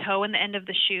between your toe and the end of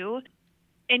the shoe.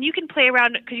 And you can play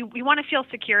around because you want to feel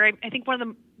secure. I think one of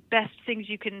the best things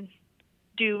you can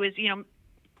do is,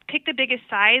 pick the biggest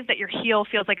size that your heel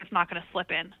feels like it's not going to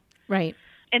slip in. Right.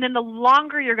 And then the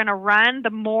longer you're going to run, the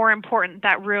more important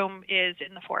that room is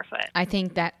in the forefoot. I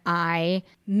think that I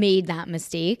made that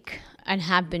mistake and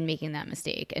have been making that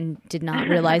mistake and did not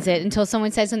realize it until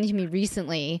someone said something to me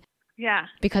recently. Yeah.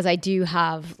 Because I do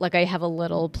have, I have a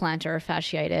little plantar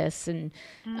fasciitis, and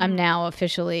I'm now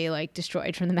officially,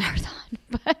 destroyed from the marathon.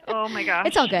 But oh, my gosh.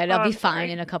 It's all good. I'll be fine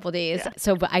in a couple days. Yeah.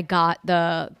 So, but I got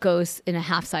the Ghosts in a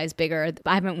half size bigger.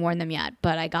 I haven't worn them yet,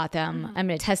 but I got them. I'm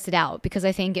going to test it out because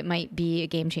I think it might be a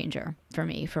game changer for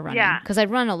me for running. Yeah. Because I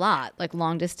run a lot,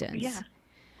 long distance. Yeah.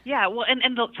 Yeah, well,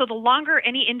 so the longer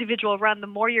any individual run, the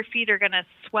more your feet are going to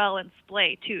swell and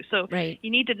splay too. So You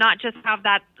need to not just have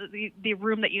the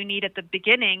room that you need at the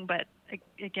beginning, but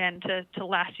again to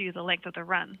last you the length of the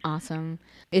run. Awesome.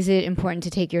 Is it important to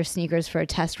take your sneakers for a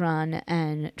test run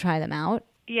and try them out?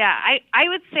 Yeah, I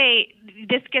would say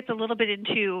this gets a little bit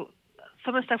into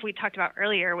some of the stuff we talked about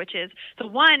earlier, which is, so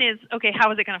one is, okay,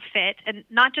 how is it going to fit? And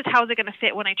not just how is it going to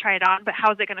fit when I try it on, but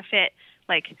how is it going to fit,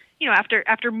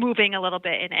 after moving a little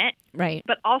bit in it. Right.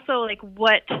 But also,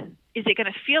 what is it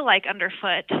going to feel like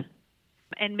underfoot?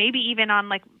 And maybe even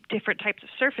on, different types of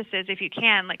surfaces if you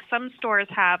can. Some stores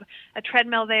have a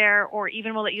treadmill there, or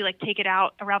even will let you, take it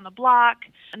out around the block.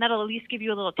 And that'll at least give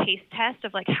you a little taste test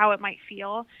of, how it might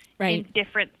feel in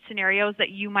different scenarios that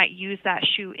you might use that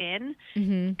shoe in.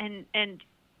 Mm-hmm. And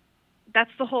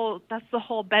that's the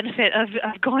whole benefit of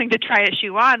going to try a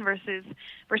shoe on versus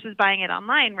buying it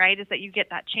online, right? Is that you get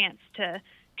that chance to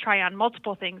try on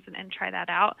multiple things and try that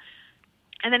out.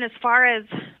 And then as far as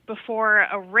before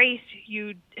a race,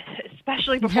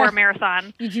 especially before a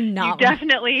marathon, you do not.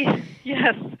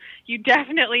 You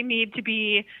definitely need to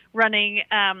be running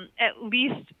at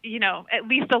least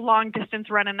a long distance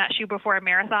run in that shoe before a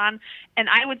marathon. And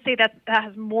I would say that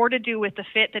has more to do with the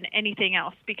fit than anything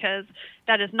else, because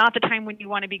that is not the time when you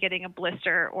want to be getting a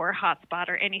blister or a hot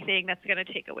spot or anything that's going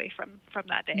to take away from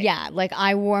that day. Yeah,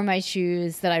 I wore my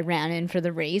shoes that I ran in for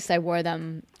the race. I wore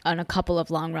them on a couple of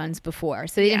long runs before.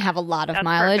 So they didn't have a lot of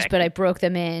mileage, but I broke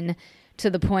them in to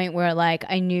the point where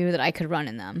I knew that I could run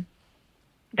in them.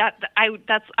 I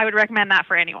would recommend that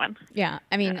for anyone. Yeah.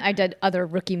 I mean, I did other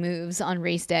rookie moves on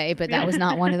race day, but that was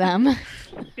not one of them.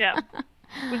 Yeah.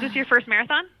 Was this your first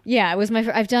marathon? Yeah, it was my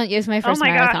first marathon. Oh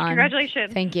my gosh,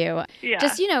 congratulations. Thank you. Yeah.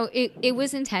 Just, it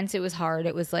was intense. It was hard.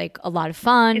 It was a lot of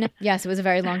fun. Yes, it was a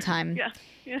very long time.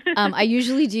 Yeah. I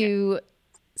usually do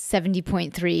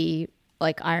 70.3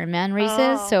 Ironman races.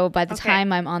 Oh, so by the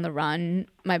time I'm on the run,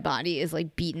 my body is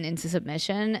beaten into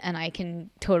submission, and I can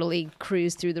totally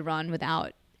cruise through the run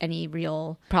without any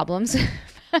real problems.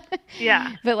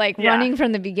 Yeah. But like Yeah. running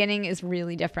from the beginning is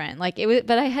really different. Like it was,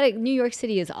 but New York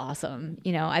City is awesome.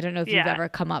 You know, I don't know if you've Yeah. ever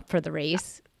come up for the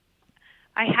race.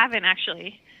 I haven't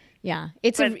actually. Yeah,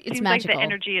 it's But it it's seems magical. like the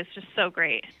energy is just so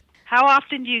great. How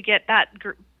often do you get that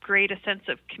great a sense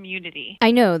of community?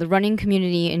 I know the running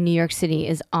community in New York City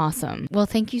is awesome. Well,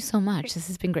 thank you so much. This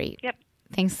has been great. Yep.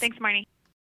 Thanks. Thanks, Marnie.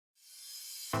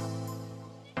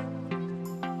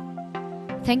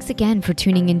 Thanks again for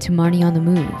tuning in to Marnie on the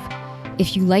Move.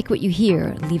 If you like what you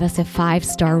hear, leave us a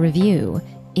 5-star review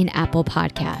in Apple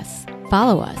Podcasts.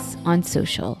 Follow us on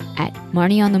social at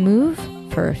Marnie on the Move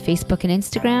for Facebook and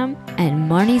Instagram, and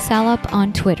Marnie Salop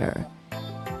on Twitter.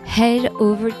 Head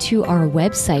over to our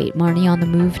website,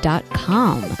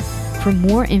 marnieonthemove.com, for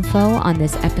more info on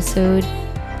this episode,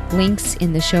 links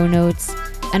in the show notes,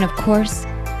 and of course,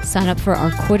 sign up for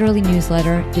our quarterly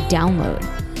newsletter, The Download,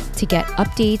 to get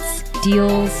updates,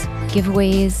 deals,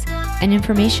 giveaways, and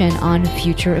information on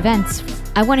future events.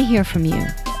 I want to hear from you.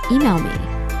 Email me,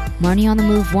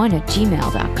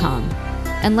 marnieonthemove1@gmail.com,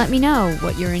 and let me know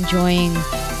what you're enjoying,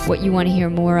 what you want to hear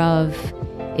more of.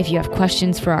 If you have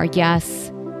questions for our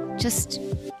guests, just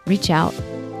reach out.